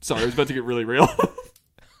 sorry, I was about to get really real.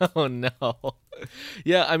 Oh no.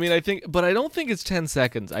 Yeah, I mean, but I don't think it's 10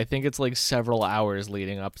 seconds. I think it's like several hours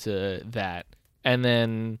leading up to that. And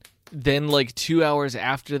then like 2 hours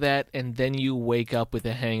after that, and then you wake up with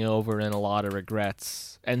a hangover and a lot of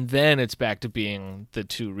regrets. And then it's back to being the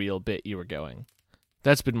too real bit you were going.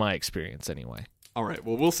 That's been my experience anyway. All right,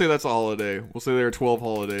 well, we'll say that's a holiday. We'll say there are 12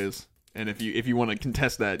 holidays, and if you want to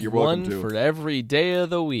contest that, you're welcome One to. for every day of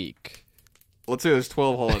the week. Let's say there's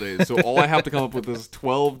 12 holidays, so all I have to come up with is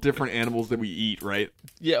 12 different animals that we eat, right?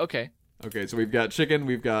 Yeah, okay. Okay, so we've got chicken,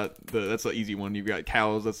 that's the easy one. You've got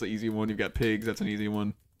cows, that's the easy one. You've got pigs, that's an easy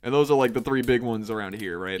one. And those are like the three big ones around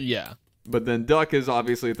here, right? Yeah. But then duck is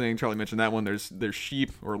obviously a thing. Charlie mentioned that one. There's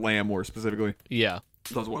sheep or lamb more specifically. Yeah.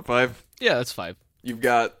 Those what, 5? Yeah, that's 5. You've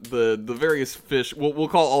got the various fish. We'll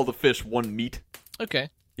call all the fish one meat.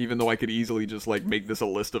 Okay. Even though I could easily just like make this a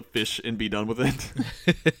list of fish and be done with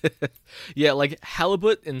it. Yeah, like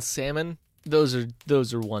halibut and salmon, those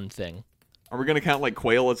are one thing. Are we gonna count like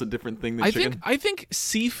quail as a different thing than chicken? I think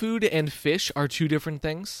seafood and fish are two different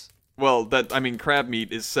things. Well, crab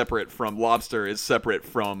meat is separate from lobster. Is separate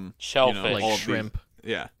from Shellfish. Like all of shrimp.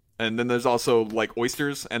 These. Yeah, and then there's also like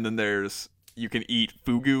oysters, and then there's you can eat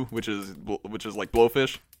fugu, which is like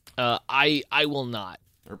blowfish I will not.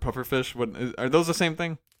 or pufferfish. Are those the same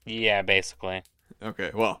thing? Yeah, basically.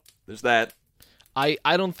 Okay, well, there's that. I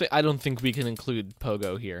don't think we can include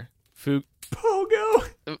pogo here. Pogo,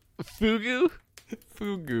 Fugu?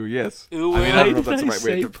 fugu, yes. Ooh, I mean, I don't know if Why that's the did right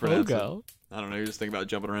way say to pronounce it. pogo? I don't know. You're just thinking about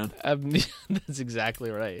jumping around. That's exactly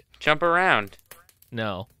right. Jump around.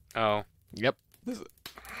 No. Oh. Yep.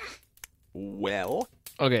 Well,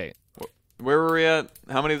 Okay. where were we at?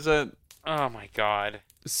 How many is that? Oh my god.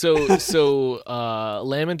 So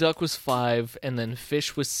lamb and duck was 5, and then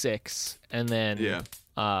fish was 6, and then Yeah.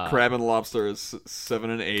 uh, Crab and lobster is 7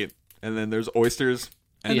 and 8, and then there's oysters,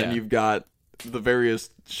 and Yeah. then you've got the various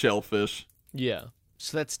shellfish. yeah.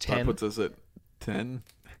 So that's That 10. puts us at 10.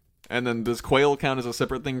 And then does quail count as a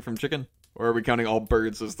separate thing from chicken, or are we counting all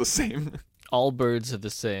birds as the same? All birds are the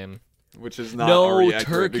same. Which is not No, already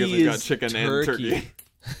accurate because turkey we've got is chicken and turkey. turkey.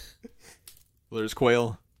 Well, there's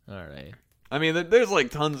quail. All right. I mean, there's like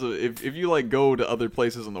tons of if you like go to other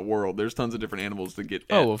places in the world, there's tons of different animals to get.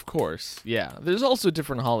 Oh, of course. Yeah. There's also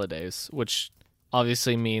different holidays, which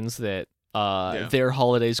obviously means that Yeah. their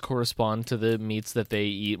holidays correspond to the meats that they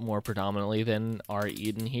eat more predominantly than are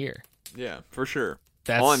eaten here. Yeah, for sure.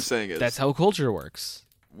 That's, All I'm saying is that's how culture works.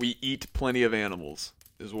 we eat plenty of animals.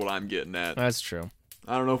 Is what I'm getting at. That's true.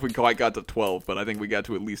 I don't know if we quite got to 12, but I think we got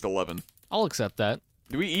to at least 11. I'll accept that.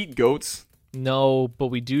 Do we eat goats? No, but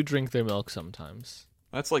we do drink their milk sometimes.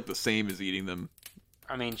 That's like the same as eating them.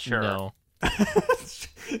 I mean, sure. No.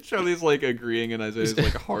 Charlie's like agreeing, and Isaiah's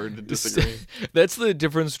like hard to disagree. That's the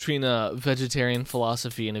difference between a vegetarian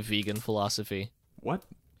philosophy and a vegan philosophy. What?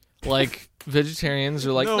 Like, vegetarians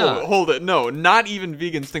are like, no, nah. hold it. No, not even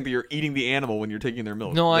vegans think that you're eating the animal when you're taking their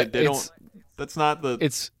milk. No, they don't. That's not the.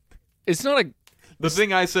 It's not a The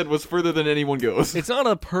thing I said was further than anyone goes. it's not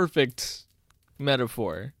a perfect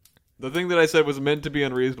metaphor. The thing that I said was meant to be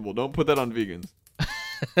unreasonable. Don't put that on vegans.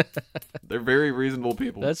 They're very reasonable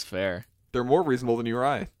people. That's fair. They're more reasonable than you or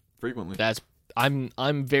I, frequently.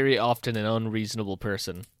 I'm very often an unreasonable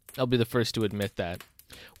person. I'll be the first to admit that.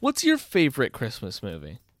 What's your favorite Christmas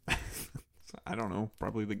movie? I don't know.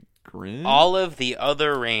 Probably The Grinch? All of the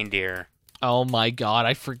Other Reindeer. Oh my god,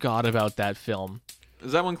 I forgot about that film.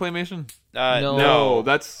 Is that one claymation? No. No,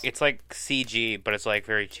 that's... It's like CG, but it's like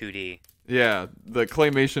very 2D. Yeah, the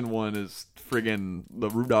claymation one is friggin' the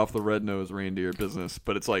Rudolph the Red-Nosed Reindeer business,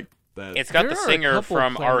 but it's like that. It's got There the are a singer couple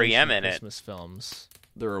from REM claymation in it. Christmas films.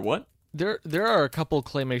 There are what? There are a couple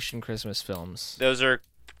claymation Christmas films. Those are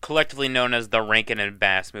collectively known as the Rankin and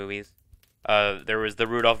Bass movies. There was the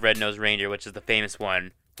Rudolph Red-Nosed Reindeer, which is the famous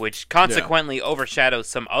one, which consequently overshadows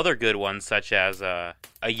some other good ones, such as A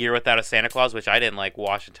Year Without a Santa Claus, which I didn't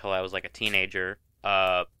watch until I was like a teenager.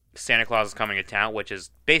 Santa Claus is Coming to Town, which is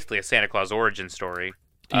basically a Santa Claus origin story.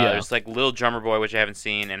 Yeah. There's like Little Drummer Boy, which I haven't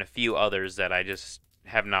seen, and a few others that I just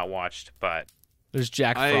have not watched. But There's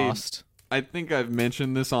Jack Frost. I think I've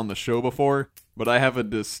mentioned this on the show before, but I have a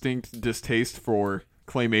distinct distaste for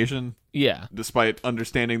claymation. Yeah. Despite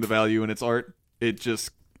understanding the value in its art, it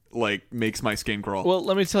just like makes my skin crawl. Well,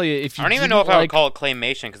 let me tell you, if you I don't even know if I would call it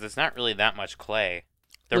claymation because it's not really that much clay.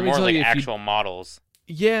 They're Let me more tell like you, if you- actual models.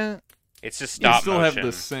 Yeah. It's just you stop still motion. have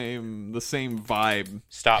the same vibe.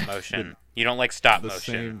 Stop motion. You don't like stop The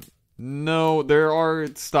motion. same. No, there are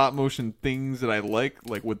stop motion things that I like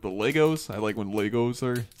with the Legos. I like when Legos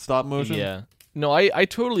are stop motion. Yeah. No, I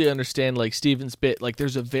totally understand, like, Steven's bit. Like,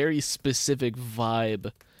 there's a very specific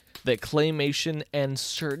vibe that claymation and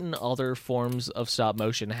certain other forms of stop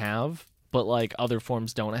motion have, but, like, other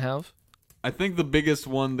forms don't have. I think the biggest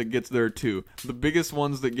one that gets there, too. The biggest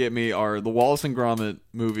ones that get me are the Wallace and Gromit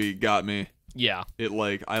movie got me. Yeah.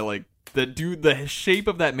 I like that dude, the shape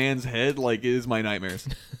of that man's head, like, is my nightmares.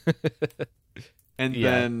 And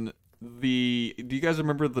Yeah. then do you guys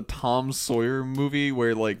remember the Tom Sawyer movie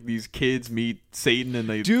where, like, these kids meet Satan and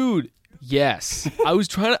they... Dude, yes. I was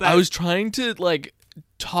trying to, like,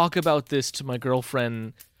 talk about this to my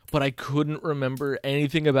girlfriend, but I couldn't remember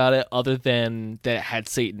anything about it other than that it had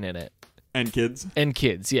Satan in it. And kids. And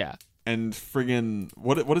kids, yeah. And friggin'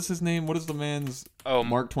 what is his name? What is the man's... Oh,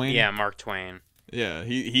 Mark Twain? Yeah, Mark Twain. Yeah,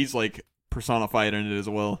 he's like personified in it as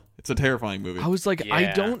well. It's a terrifying movie. I was like, I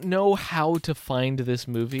Yeah. don't know how to find this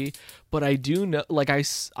movie, but I do know, like, I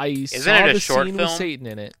saw it a the short scene with film? Satan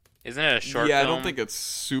in it. Isn't it a short yeah, film? I don't think it's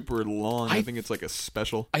super long. I I- think it's like a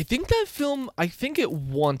special. I think that film, it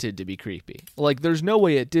wanted to be creepy. Like, there's no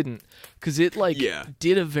way it didn't, because it, like, Yeah.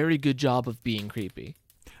 did a very good job of being creepy.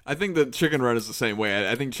 I think that Chicken Run is the same way.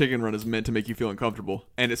 I think Chicken Run is meant to make you feel uncomfortable,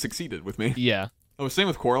 and it succeeded with me. Yeah. Oh, same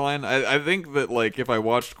with Coraline. I think that, like, if I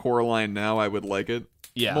watched Coraline now, I would like it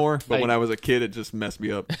Yeah. more. But when I was a kid, it just messed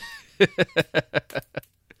me up.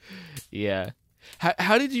 Yeah.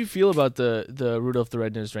 How did you feel about the Rudolph the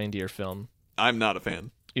Red-Nosed Reindeer film? I'm not a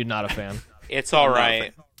fan. You're not a fan. It's all I'm not a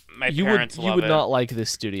right. fan. My you parents would love would it. not like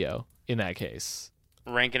this studio in that case.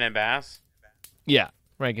 Rankin and Bass. Yeah,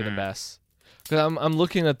 Rankin and Bass. 'Cause I'm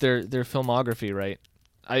looking at their filmography, right?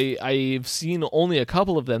 I've seen only a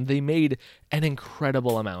couple of them. They made an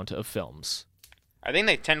incredible amount of films. I think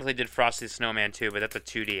they technically did Frosty the Snowman too, but that's a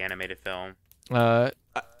 2D animated film. I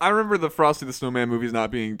remember the Frosty the Snowman movies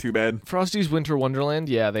not being too bad. Frosty's Winter Wonderland,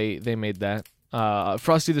 yeah, they made that.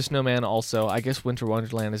 Frosty the Snowman also. I guess Winter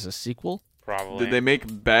Wonderland is a sequel. Probably. Did they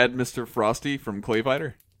make Bad Mr. Frosty from Clay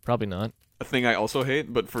Fighter? Probably not. A thing I also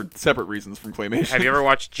hate, but for separate reasons from Claymation. Have you ever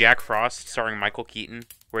watched Jack Frost starring Michael Keaton,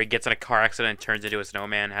 where he gets in a car accident and turns into a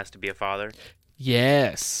snowman and has to be a father?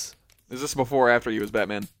 Yes. Is this before or after he was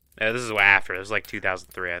Batman? This is after. It was like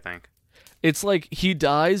 2003, I think. It's like he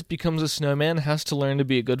dies, becomes a snowman, has to learn to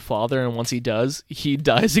be a good father, and once he does, he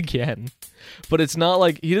dies again. But it's not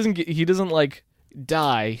like he doesn't like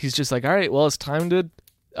die. He's just like, all right, well, it's time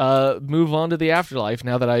to move on to the afterlife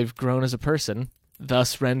now that I've grown as a person,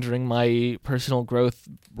 thus rendering my personal growth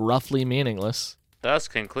roughly meaningless. Thus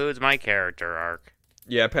concludes my character arc.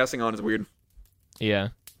 Yeah, passing on is weird. Yeah.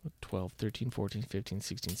 12, 13, 14, 15,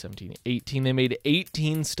 16, 17, 18. They made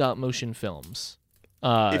 18 stop motion films.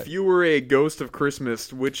 If you were a ghost of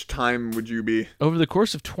Christmas, which time would you be? Over the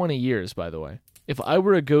course of 20 years, by the way. If I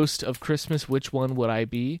were a ghost of Christmas, which one would I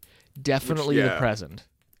be? Definitely the yeah. present.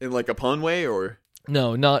 In like a pun way, or?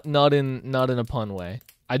 No, not in a pun way.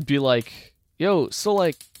 I'd be like, yo, so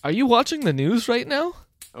like, are you watching the news right now?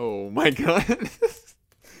 Oh my god.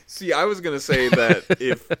 See, I was gonna say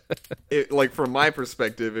that like from my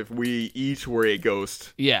perspective, if we each were a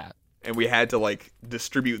ghost Yeah. and we had to like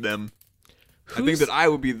distribute them, I think that I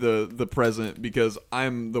would be the present because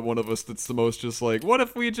I'm the one of us that's the most just like, what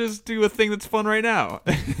if we just do a thing that's fun right now?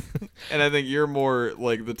 And I think you're more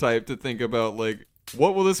like the type to think about like,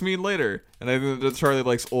 what will this mean later? And I think that Charlie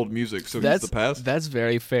likes old music, so he's the past. That's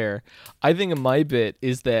very fair. I think my bit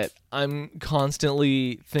is that I'm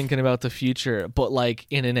constantly thinking about the future, but like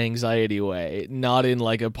in an anxiety way, not in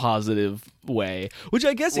like a positive way, which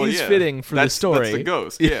I guess is fitting for the story. That's the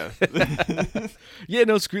ghost, yeah. Yeah,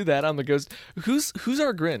 no, screw that. I'm the ghost. Who's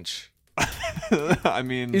our Grinch? I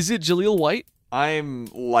mean, is it Jaleel White? I'm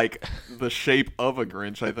like the shape of a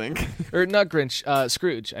Grinch, I think. Or not Grinch,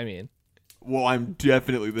 Scrooge, I mean. Well, I'm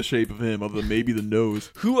definitely the shape of him, other than maybe the nose.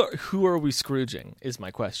 Who are we Scrooging is my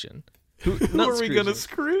question. Who are we gonna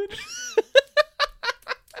Scrooge?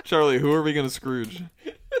 Charlie, who are we gonna Scrooge?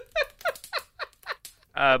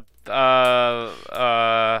 Jim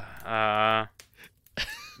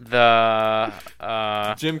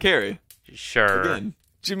Carrey. Sure. Again.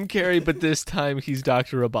 Jim Carrey, but this time he's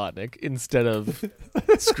Dr. Robotnik instead of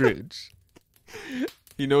Scrooge.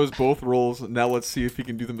 He knows both roles. Now let's see if he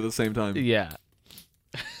can do them at the same time. Yeah.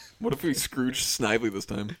 What if we Scrooge Snively this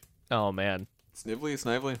time? Oh man. Snively?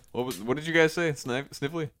 What did you guys say?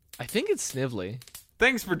 Snively? I think it's Snively.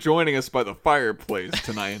 Thanks for joining us by the fireplace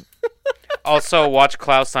tonight. Also, watch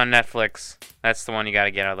Klaus on Netflix. That's the one you got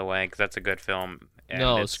to get out of the way because that's a good film.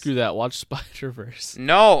 No, screw that. Watch Spider-Verse.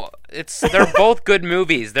 No, they're both good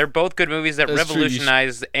movies. They're both good movies that That's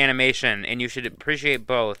revolutionize animation, and you should appreciate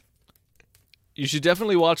both. You should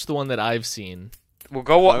definitely watch the one that I've seen. Well,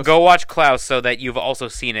 go watch Klaus so that you've also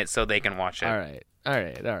seen it so they can watch it. All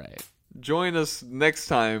right. Join us next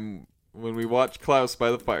time when we watch Klaus by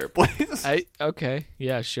the fireplace. Okay.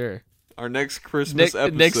 Yeah, sure. Our next Christmas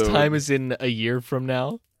episode. Next time is in a year from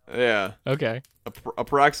now? Yeah. Okay.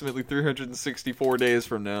 Approximately 364 days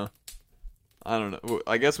from now. I don't know.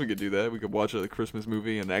 I guess we could do that. We could watch a Christmas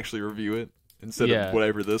movie and actually review it instead of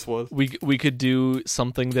whatever this was. We could do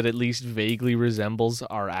something that at least vaguely resembles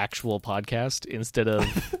our actual podcast instead of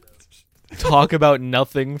talk about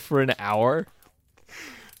nothing for an hour.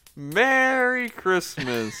 Merry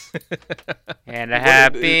Christmas. And a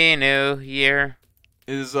Happy New Year.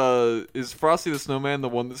 Is Frosty the Snowman the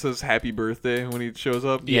one that says Happy Birthday when he shows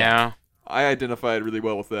up? Yeah. I identified really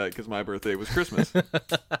well with that because my birthday was Christmas. So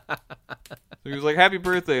he was like, Happy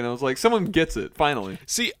Birthday, and I was like, someone gets it, finally.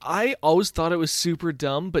 See, I always thought it was super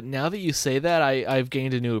dumb, but now that you say that, I've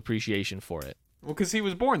gained a new appreciation for it. Well, because he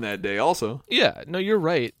was born that day also. Yeah, no, you're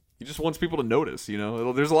right. He just wants people to notice, you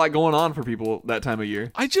know? There's a lot going on for people that time of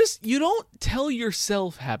year. You don't tell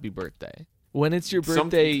yourself Happy Birthday. When it's your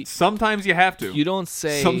birthday... Sometimes you have to. You don't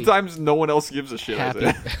say... Sometimes no one else gives a shit.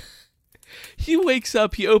 Happy... He wakes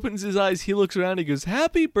up, he opens his eyes, he looks around, he goes,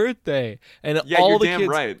 Happy Birthday! And all the kids,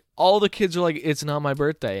 right. All the kids are like, it's not my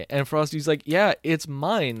birthday. And Frosty's like, yeah, it's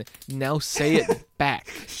mine. Now say it back.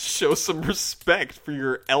 Show some respect for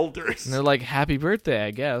your elders. And they're like, Happy Birthday,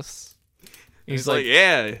 I guess. He's like,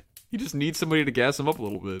 yeah. You just need somebody to gas him up a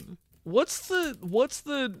little bit. What's the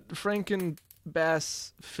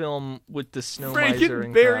Frankenbass film with the snow miser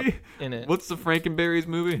and Frankenberry crap in it? What's the Frankenberries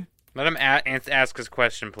movie? Let him ask his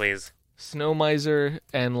question, please. Snow miser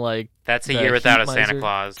and like that's a year without a Santa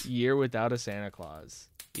Claus. Year without a Santa Claus.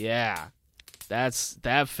 Yeah, that's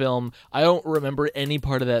that film. I don't remember any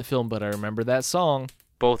part of that film, but I remember that song.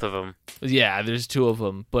 Both of them. Yeah, there's two of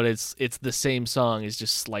them, but it's the same song. It's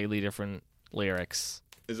just slightly different lyrics.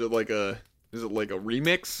 Is it like a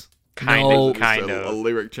remix? Kind of. A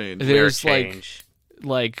lyric change. There's lyric change.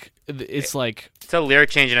 It's a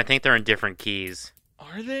lyric change, and I think they're in different keys.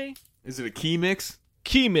 Are they? Is it a key mix?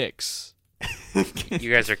 Key mix.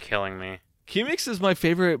 You guys are killing me. Key mix is my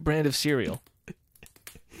favorite brand of cereal.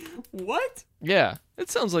 What? Yeah, it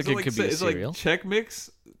sounds like it could be a cereal. Like Check Mix.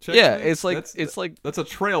 It's like that's a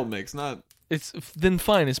trail mix, not. It's then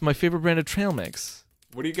fine. It's my favorite brand of trail mix.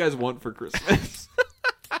 What do you guys want for Christmas?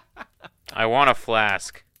 I want a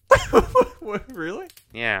flask. What, really?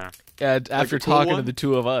 Yeah. After talking to the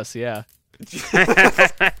two of us, yeah.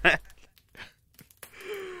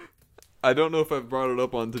 I don't know if I've brought it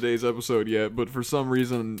up on today's episode yet, but for some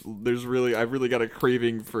reason, I've really got a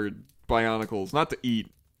craving for Bionicles. Not to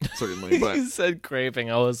eat, certainly, but you said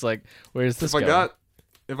craving. I was like, "Where's this going?"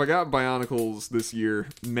 If I got Bionicles this year,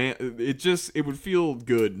 man, it would feel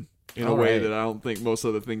good in a way that I don't think most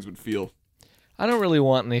other things would feel. I don't really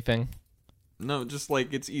want anything. No, just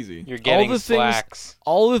like it's easy. You're getting slacks.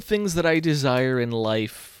 All the things that I desire in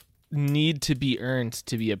life need to be earned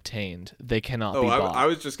to be obtained. They cannot be bought. I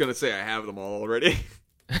was just gonna say I have them all already.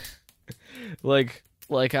 I'm like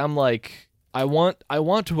I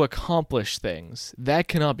want to accomplish things that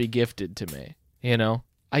cannot be gifted to me. You know,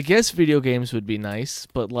 I guess video games would be nice,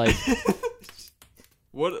 but like,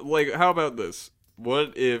 What? Like, how about this?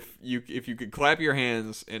 What if you could clap your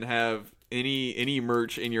hands and have any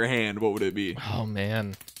merch in your hand? What would it be? oh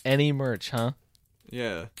man, any merch, huh?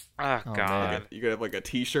 Yeah, Oh, Oh, God. man. you could have like a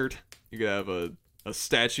T-shirt. You could have a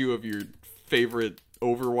statue of your favorite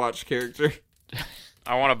Overwatch character.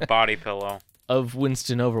 I want a body pillow. Of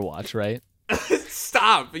Winston Overwatch, right?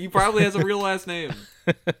 Stop! He probably has a real last name.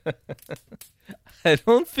 I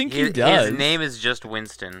don't think he does. His name is just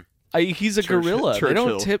Winston. He's a gorilla. They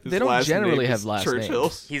don't Churchill. They His don't last generally name have is last Churchill.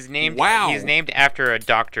 names. He's named. Wow. He's named after a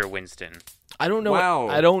Dr. Winston. I don't know. Wow.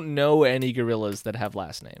 I don't know any gorillas that have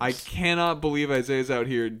last names. I cannot believe Isaiah's out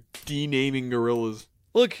here denaming gorillas.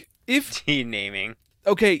 Look, if T-naming.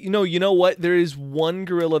 okay, you know what? There is one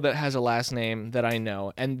gorilla that has a last name that I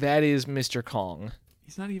know, and that is Mr. Kong.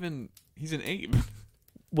 He's not even. He's an ape.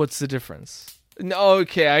 What's the difference? No,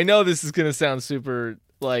 okay, I know this is gonna sound super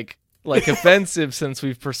like offensive since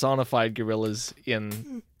we've personified gorillas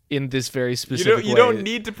in this very specific You way. don't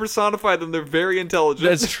need to personify them. They're very intelligent.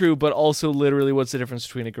 That's true, but also literally, what's the difference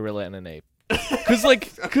between a gorilla and an ape? Because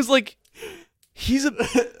he's a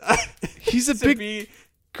To big be-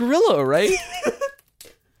 gorilla, right?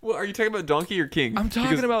 Well, are you talking about Donkey or King? I'm talking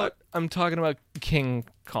Because, about King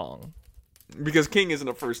Kong. because King isn't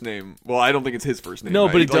a first name. Well, I don't think it's his first name. No,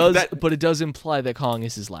 but it does. That, But it does imply that Kong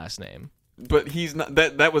is his last name. but he's not.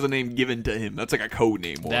 That was a name given to him. That's like a code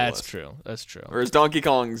name. More or That's less. true. That's true. Whereas Donkey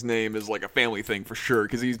Kong's name is like a family thing for sure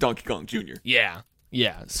because he's Donkey Kong Jr. Yeah.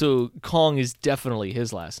 Yeah. So Kong is definitely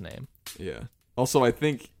his last name. Yeah. Also, I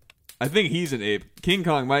think he's an ape. King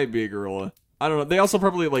Kong might be a gorilla. I don't know. They also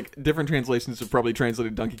probably like different translations have probably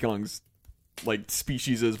translated Donkey Kong's like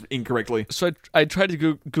species as incorrectly. So I tried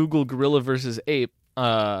to Google gorilla versus ape.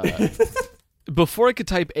 Before I could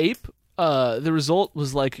type ape, the result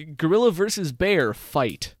was like gorilla versus bear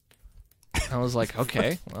fight. I was like,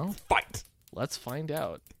 okay, well, Fight. let's find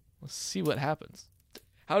out. Let's see what happens.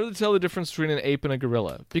 How to tell the difference between an ape and a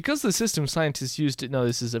gorilla? Because the system scientists used it. No,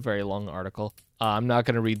 this is a very long article. I'm not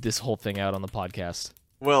going to read this whole thing out on the podcast.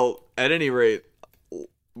 Well, at any rate,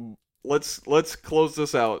 let's close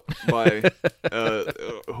this out by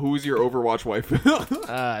who's your Overwatch wife?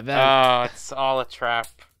 It's all a trap.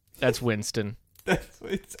 That's Winston.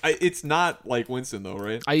 It's not like Winston though,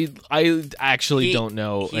 right? I actually don't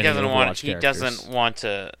know. He any doesn't want. Overwatch He characters. doesn't want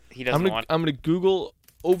to. He doesn't want. I'm gonna Google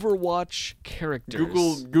Overwatch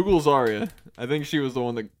characters. Google Zarya. I think she was the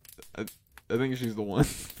one that. I think she's the one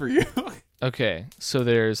for you. Okay, so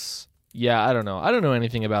there's. Yeah, I don't know. I don't know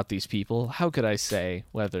anything about these people. How could I say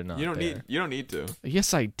whether or not You don't they're- need to.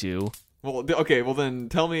 Yes, I do. Well, okay. Well, then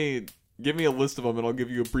give me a list of them, and I'll give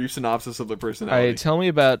you a brief synopsis of their All personality. right, tell me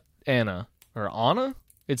about Anna or Anna.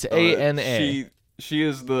 It's ANA. She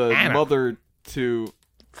is the Anna. mother to.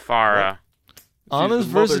 Farah. Anna's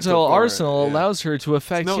the mother to versatile Farah, arsenal yeah. allows her to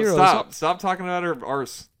affect No, heroes. stop talking about her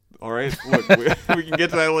arse. All right, look, we can get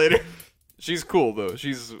to that later. She's cool though.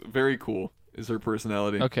 She's very cool. Is her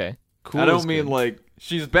personality? Okay, cool. I don't is mean good. like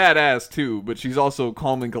she's badass too, but she's also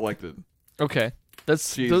calm and collected. Okay,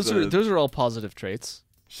 She's, those are all positive traits.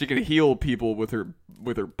 She can heal people with her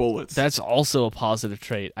bullets. That's also a positive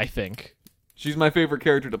trait, I think. She's my favorite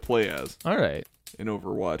character to play as All right. in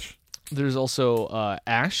Overwatch. There's also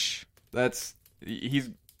Ash. That's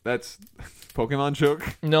Pokemon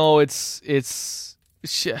joke. No, it's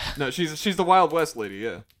No, she's the Wild West lady.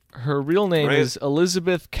 Yeah. her real name Right. is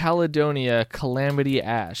Elizabeth Caledonia Calamity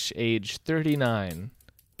Ash, age 39.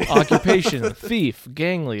 Occupation, thief,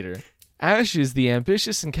 gang leader. Ash is the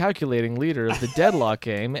ambitious and calculating leader of the Deadlock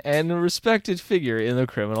gang and a respected figure in the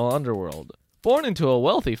criminal underworld. Born into a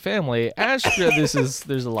wealthy family, Ash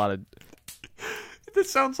there's a lot of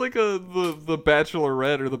This sounds like the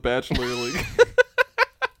Bachelorette or the Bachelor League.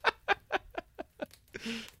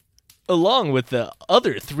 Along with the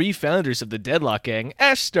other three founders of the Deadlock gang,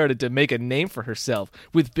 Ash started to make a name for herself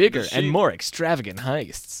with bigger Does and she- more extravagant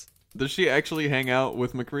heists. Does she actually hang out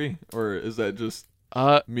with McCree, or is that just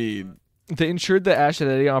me? They ensured that Ash had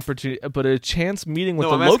any opportunity, but a chance meeting with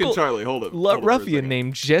No, a I'm asking local Charlie. Hold up. Hold up for a ruffian second.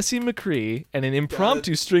 named Jesse McCree and an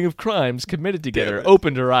impromptu string of crimes committed together it.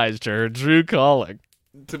 opened her eyes to her true calling.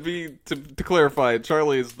 To clarify,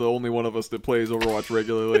 Charlie is the only one of us that plays Overwatch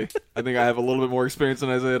regularly. I think I have a little bit more experience than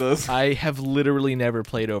Isaiah does. I have literally never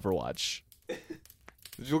played Overwatch. Did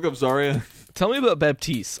you look up Zarya? Tell me about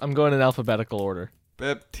Baptiste. I'm going in alphabetical order.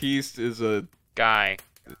 Baptiste is a Guy.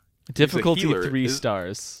 Difficulty healer. 3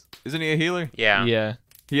 stars. isn't he a healer? Yeah. Yeah.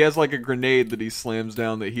 He has like a grenade that he slams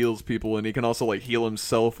down that heals people, and he can also like heal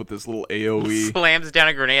himself with this little AOE. Slams down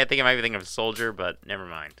a grenade. I think I might be thinking of a soldier, but never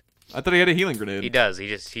mind. I thought he had a healing grenade. He does.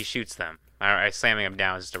 He shoots them. Slamming them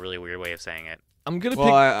down is just a really weird way of saying it. I'm gonna Well,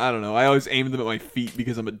 pick. I don't know. I always aim them at my feet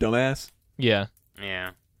because I'm a dumbass. Yeah,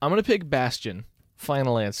 Yeah. I'm gonna pick Bastion.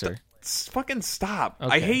 Final answer. Fucking stop.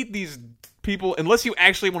 Okay. I hate these people unless you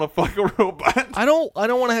actually want to fuck a robot. I don't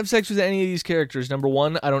want to have sex with any of these characters. Number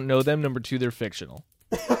one, I don't know them. Number two, they're fictional.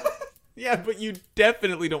 Yeah, but you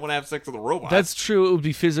definitely don't want to have sex with a robot. That's true. It would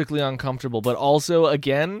be physically uncomfortable, but also,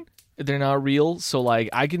 again, they're not real. So, like,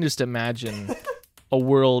 I can just imagine a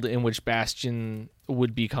world in which Bastion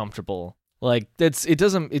would be comfortable. Like, it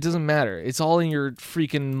doesn't matter. It's all in your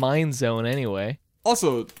freaking mind zone anyway.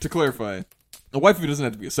 Also, to clarify, a waifu doesn't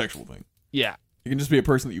have to be a sexual thing. Yeah. It can just be a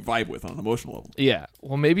person that you vibe with on an emotional level. Yeah.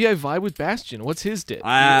 Well, maybe I vibe with Bastion. What's his bit?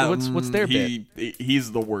 What's their bit?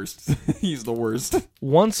 He's the worst. He's the worst.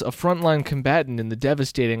 Once a frontline combatant in the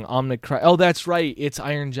devastating Omnicry. Oh, that's right. It's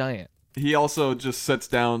Iron Giant. He also just sets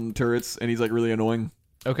down turrets, and he's like really annoying.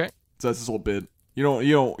 Okay. So that's his whole bit. You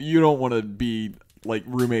don't want to be like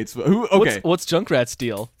roommates. Who? Okay. What's Junkrat's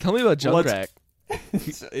deal? Tell me about Junkrat.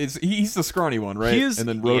 He's the scrawny one, right? He is- and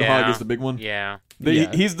then Roadhog is the big one. Yeah.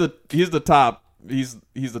 Yeah. He's the top. He's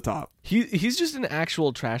the top. He's just an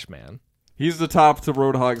actual trash man. He's the top to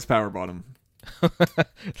Roadhog's power bottom.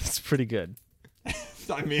 That's pretty good.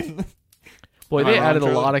 I mean, Boy, Am I they wrong, added a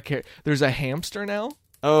Charlie? lot of There's a hamster now?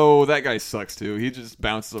 oh, that guy sucks too. He just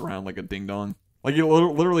bounces around like a ding dong. Like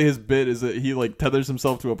literally, his bit is that he like tethers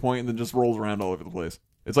himself to a point and then just rolls around all over the place.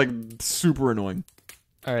 It's like super annoying.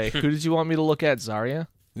 All right, who did you want me to look at? Zarya?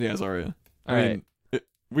 Yeah, Zarya. All I mean,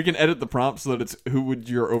 we can edit the prompt so that it's who would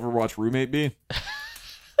your Overwatch roommate be?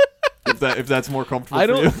 if that's more comfortable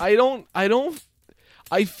for you.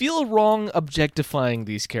 I feel wrong objectifying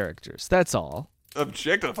these characters. That's all.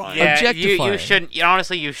 Objectifying. Yeah, Objectifying. you should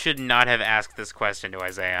honestly you should not have asked this question to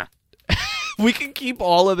Isaiah. We can keep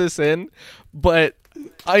all of this in, but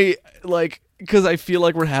because I feel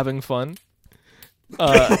like we're having fun.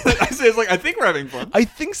 I say it's like I think we're having fun. I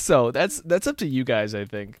think so. That's up to you guys, I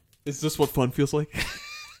think. Is this what fun feels like?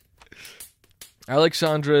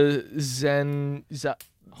 Alexandra Zarya?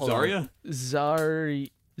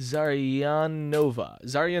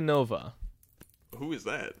 Zaryanova. Who is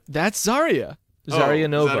that? That's Zarya.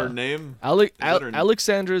 Zaryanova. Is that her name?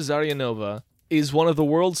 Alexandra Zaryanova is one of the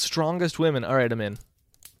world's strongest women. All right, I'm in.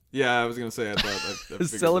 Yeah, I was gonna say I thought. I A figured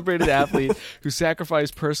celebrated athlete who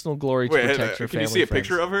sacrificed personal glory to Wait, protect her can family. you see a friends.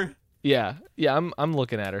 picture of her? Yeah, I'm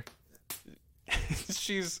looking at her.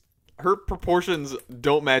 Her proportions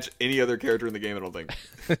don't match any other character in the game. I don't think.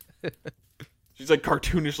 She's like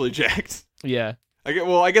cartoonishly jacked. Yeah,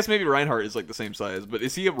 I guess maybe Reinhardt is like the same size, but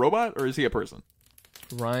is he a robot or is he a person?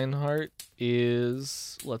 Reinhardt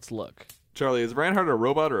is. Let's look. Charlie, is Reinhardt a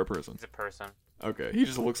robot or a person? He's a person. Okay, he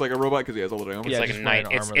just looks like a robot because he has all the armor. It's Yeah, like just a wearing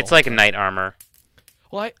knight. armor the It's whole like a time. knight armor.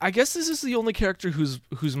 Well, I guess this is the only character whose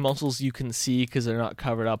muscles you can see because they're not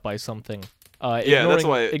covered up by something. Yeah, that's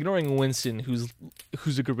why- Ignoring Winston, who's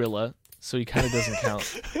a gorilla, so he kind of doesn't count.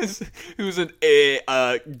 Who's an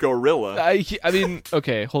gorilla? I mean,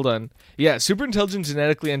 okay, hold on. Yeah, super intelligent,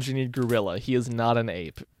 genetically engineered gorilla. He is not an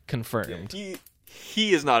ape. Confirmed.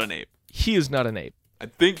 He is not an ape. He is not an ape. I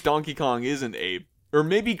think Donkey Kong is an ape, or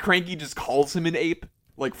maybe Cranky just calls him an ape,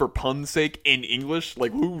 like for pun's sake in English.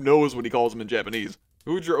 Like who knows what he calls him in Japanese?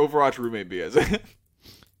 Who would your Overwatch roommate be as?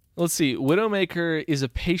 Let's see. Widowmaker is a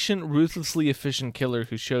patient, ruthlessly efficient killer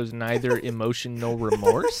who shows neither emotion nor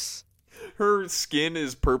remorse. Her skin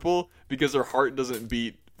is purple because her heart doesn't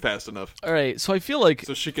beat fast enough, All right, so I feel like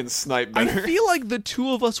so she can snipe I better. feel like the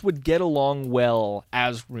two of us would get along well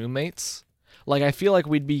as roommates. Like I feel like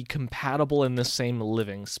we'd be compatible in the same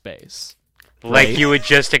living space. Like Right. you would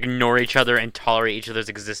just ignore each other and tolerate each other's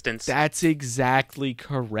existence. That's exactly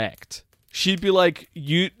correct. She'd be like,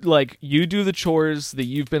 you do the chores that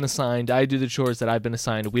you've been assigned, I do the chores that I've been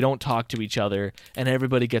assigned. We don't talk to each other, and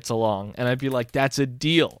everybody gets along. And I'd be like, that's a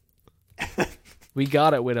deal. We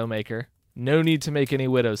got it, Widowmaker. No need to make any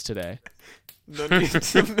widows today. No need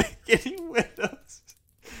to make any widows.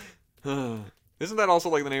 Isn't that also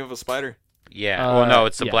like the name of a spider? Yeah. Well, no,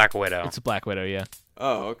 it's a yeah. Black Widow. It's a Black Widow, yeah.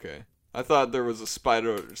 Oh, okay. I thought there was a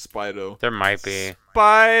Spido. There might be.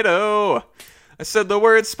 Spido! I said the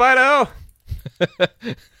word Spido!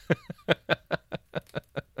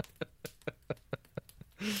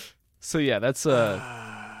 So yeah, that's Okay.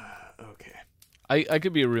 I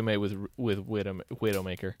could be a roommate with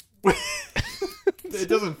Widowmaker. It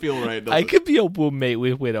doesn't feel right, does I it? could be a roommate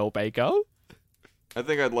with Widowmaker. I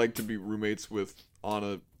think I'd like to be roommates with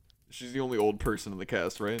Anna. She's the only old person in the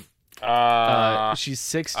cast, right? She's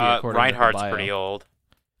 60 according Reinhardt's to her bio. pretty old.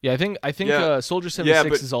 Yeah, I think Yeah. Soldier 76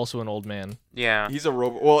 but- is also an old man. Yeah. He's a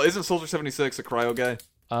robot. Well, isn't Soldier 76 a cryo guy?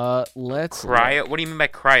 Let's Cryo? look. What do you mean by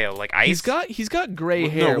cryo? Like ice? He's got gray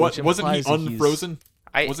hair. No, which wasn't he implies that he's- unfrozen?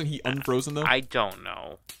 I- Wasn't he unfrozen though? I don't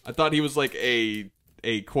know. I thought he was like a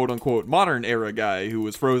quote unquote modern era guy who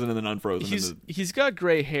was frozen and then unfrozen. He's got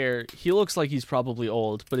gray hair. He looks like he's probably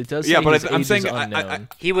old, but it does say Yeah, but his I'm age saying is I- unknown.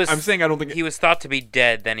 I'm saying I don't think he was thought to be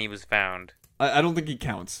dead. Then he was found. I don't think he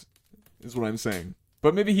counts. Is what I'm saying.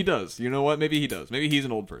 But maybe he does. You know what? Maybe he does. Maybe he's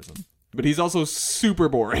an old person. But he's also super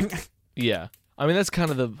boring. Yeah, I mean that's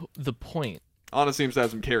kind of the point. Anna seems to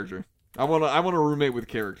have some character. I want a roommate with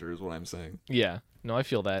character. Is what I'm saying. Yeah, no, I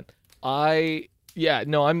feel that.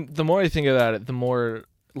 The more I think about it, the more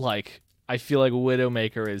like I feel like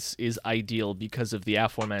Widowmaker is ideal because of the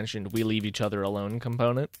aforementioned "we leave each other alone"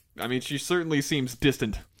 component. I mean, she certainly seems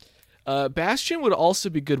distant. Bastion would also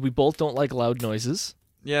be good. We both don't like loud noises.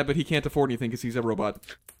 Yeah, but he can't afford anything because he's a robot.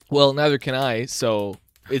 Well, neither can I, so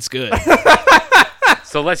it's good.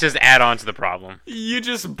 So let's just add on to the problem. You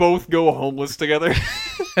just both go homeless together.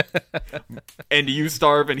 And you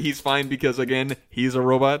starve and he's fine because, again, he's a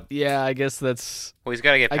robot. Yeah, I guess that's... Well, he's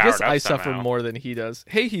got to get I powered guess up I somehow. suffer more than he does.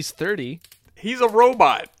 Hey, he's 30. He's a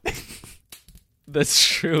robot. That's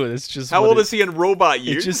true. That's just How what old it, is he in robot It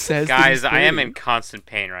years? just says that Guys, he's I am 30. in constant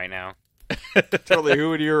pain right now. Charlie, who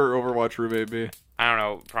would your Overwatch roommate be? I don't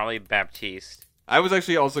know. Probably Baptiste. I was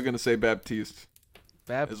actually also going to say Baptiste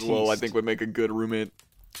Baptiste. as well. I think would make a good roommate.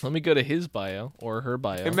 Let me go to his bio or her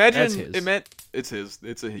bio. That's Imagine his. it meant it's his.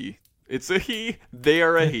 It's a he. It's a he. They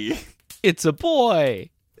are a he. It's a boy.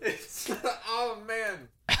 Oh man,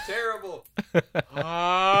 terrible.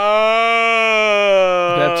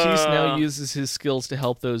 Baptiste now uses his skills to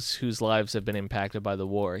help those whose lives have been impacted by the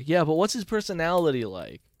war. Yeah, but what's his personality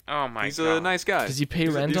like? Oh my He's god. a nice guy. Does he pay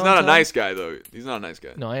He's- rent He's on not time? a nice guy though. He's not a nice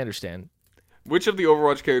guy. No, I understand. Which of the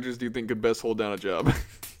Overwatch characters do you think could best hold down a job?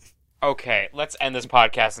 Okay, let's end this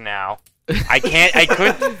podcast now. I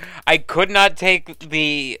could not take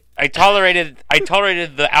the. I tolerated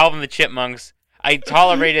the Alvin the Chipmunks. I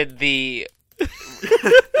tolerated the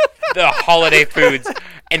holiday foods,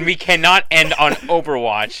 and we cannot end on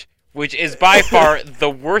Overwatch, which is by far the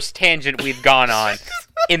worst tangent we've gone on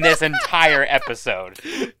in this entire episode.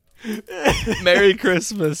 Merry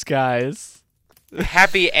Christmas, guys.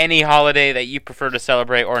 Happy any holiday that you prefer to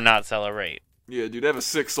celebrate or not celebrate. Yeah, dude, have a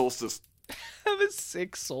sick solstice. Have a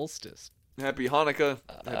sick solstice. Happy Hanukkah.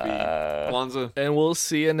 Happy Kwanzaa. And we'll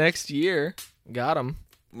see you next year. Got him.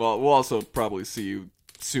 Well, we'll also probably see you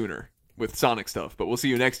sooner with Sonic stuff, but we'll see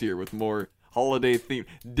you next year with more holiday themed,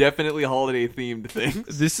 definitely holiday themed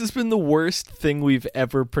things. This has been the worst thing we've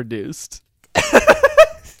ever produced.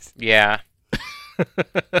 Yeah.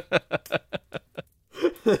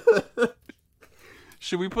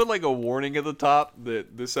 Should we put like a warning at the top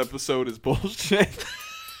that this episode is bullshit?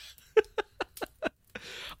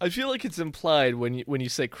 I feel like it's implied when you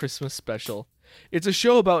say Christmas special. It's a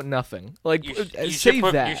show about nothing. Like You say should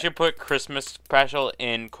put, that. You should put Christmas special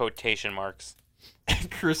in quotation marks.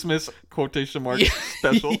 Christmas quotation marks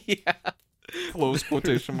special. Yeah. Close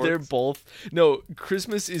quotation marks. They're both. No,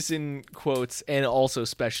 Christmas is in quotes and also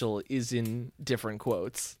special is in different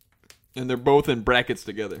quotes. And they're both in brackets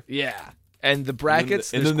together. Yeah. And the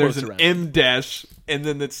brackets And then there's quotes an around. M dash, and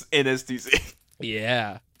then it's NSDZ.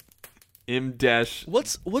 Yeah. M dash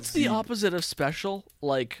What's the opposite of special?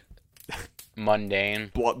 Like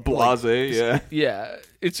Mundane. blase, yeah. yeah,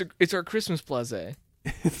 it's our Christmas blase.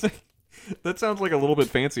 That sounds like a little bit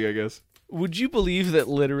fancy, I guess. Would you believe that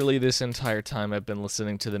literally this entire time I've been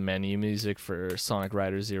listening to the menu music for Sonic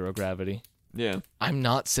Rider Zero Gravity? Yeah. I'm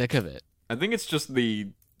not sick of it. I think it's just the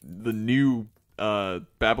new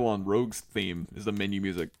Babylon Rogues theme is the menu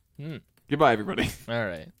music. Goodbye, everybody. All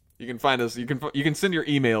right. You can find us. You can send your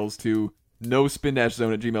emails to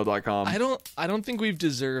nospin-zone@gmail.com. I don't think we've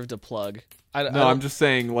deserved a plug. No, I'm just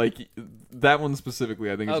saying, like, that one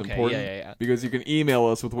specifically I think is Okay, important. yeah. Because you can email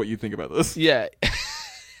us with what you think about this. Yeah.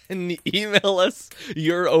 And email us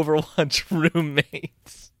your Overwatch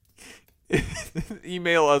roommates.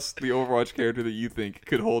 Email us the Overwatch character that you think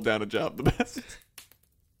could hold down a job the best.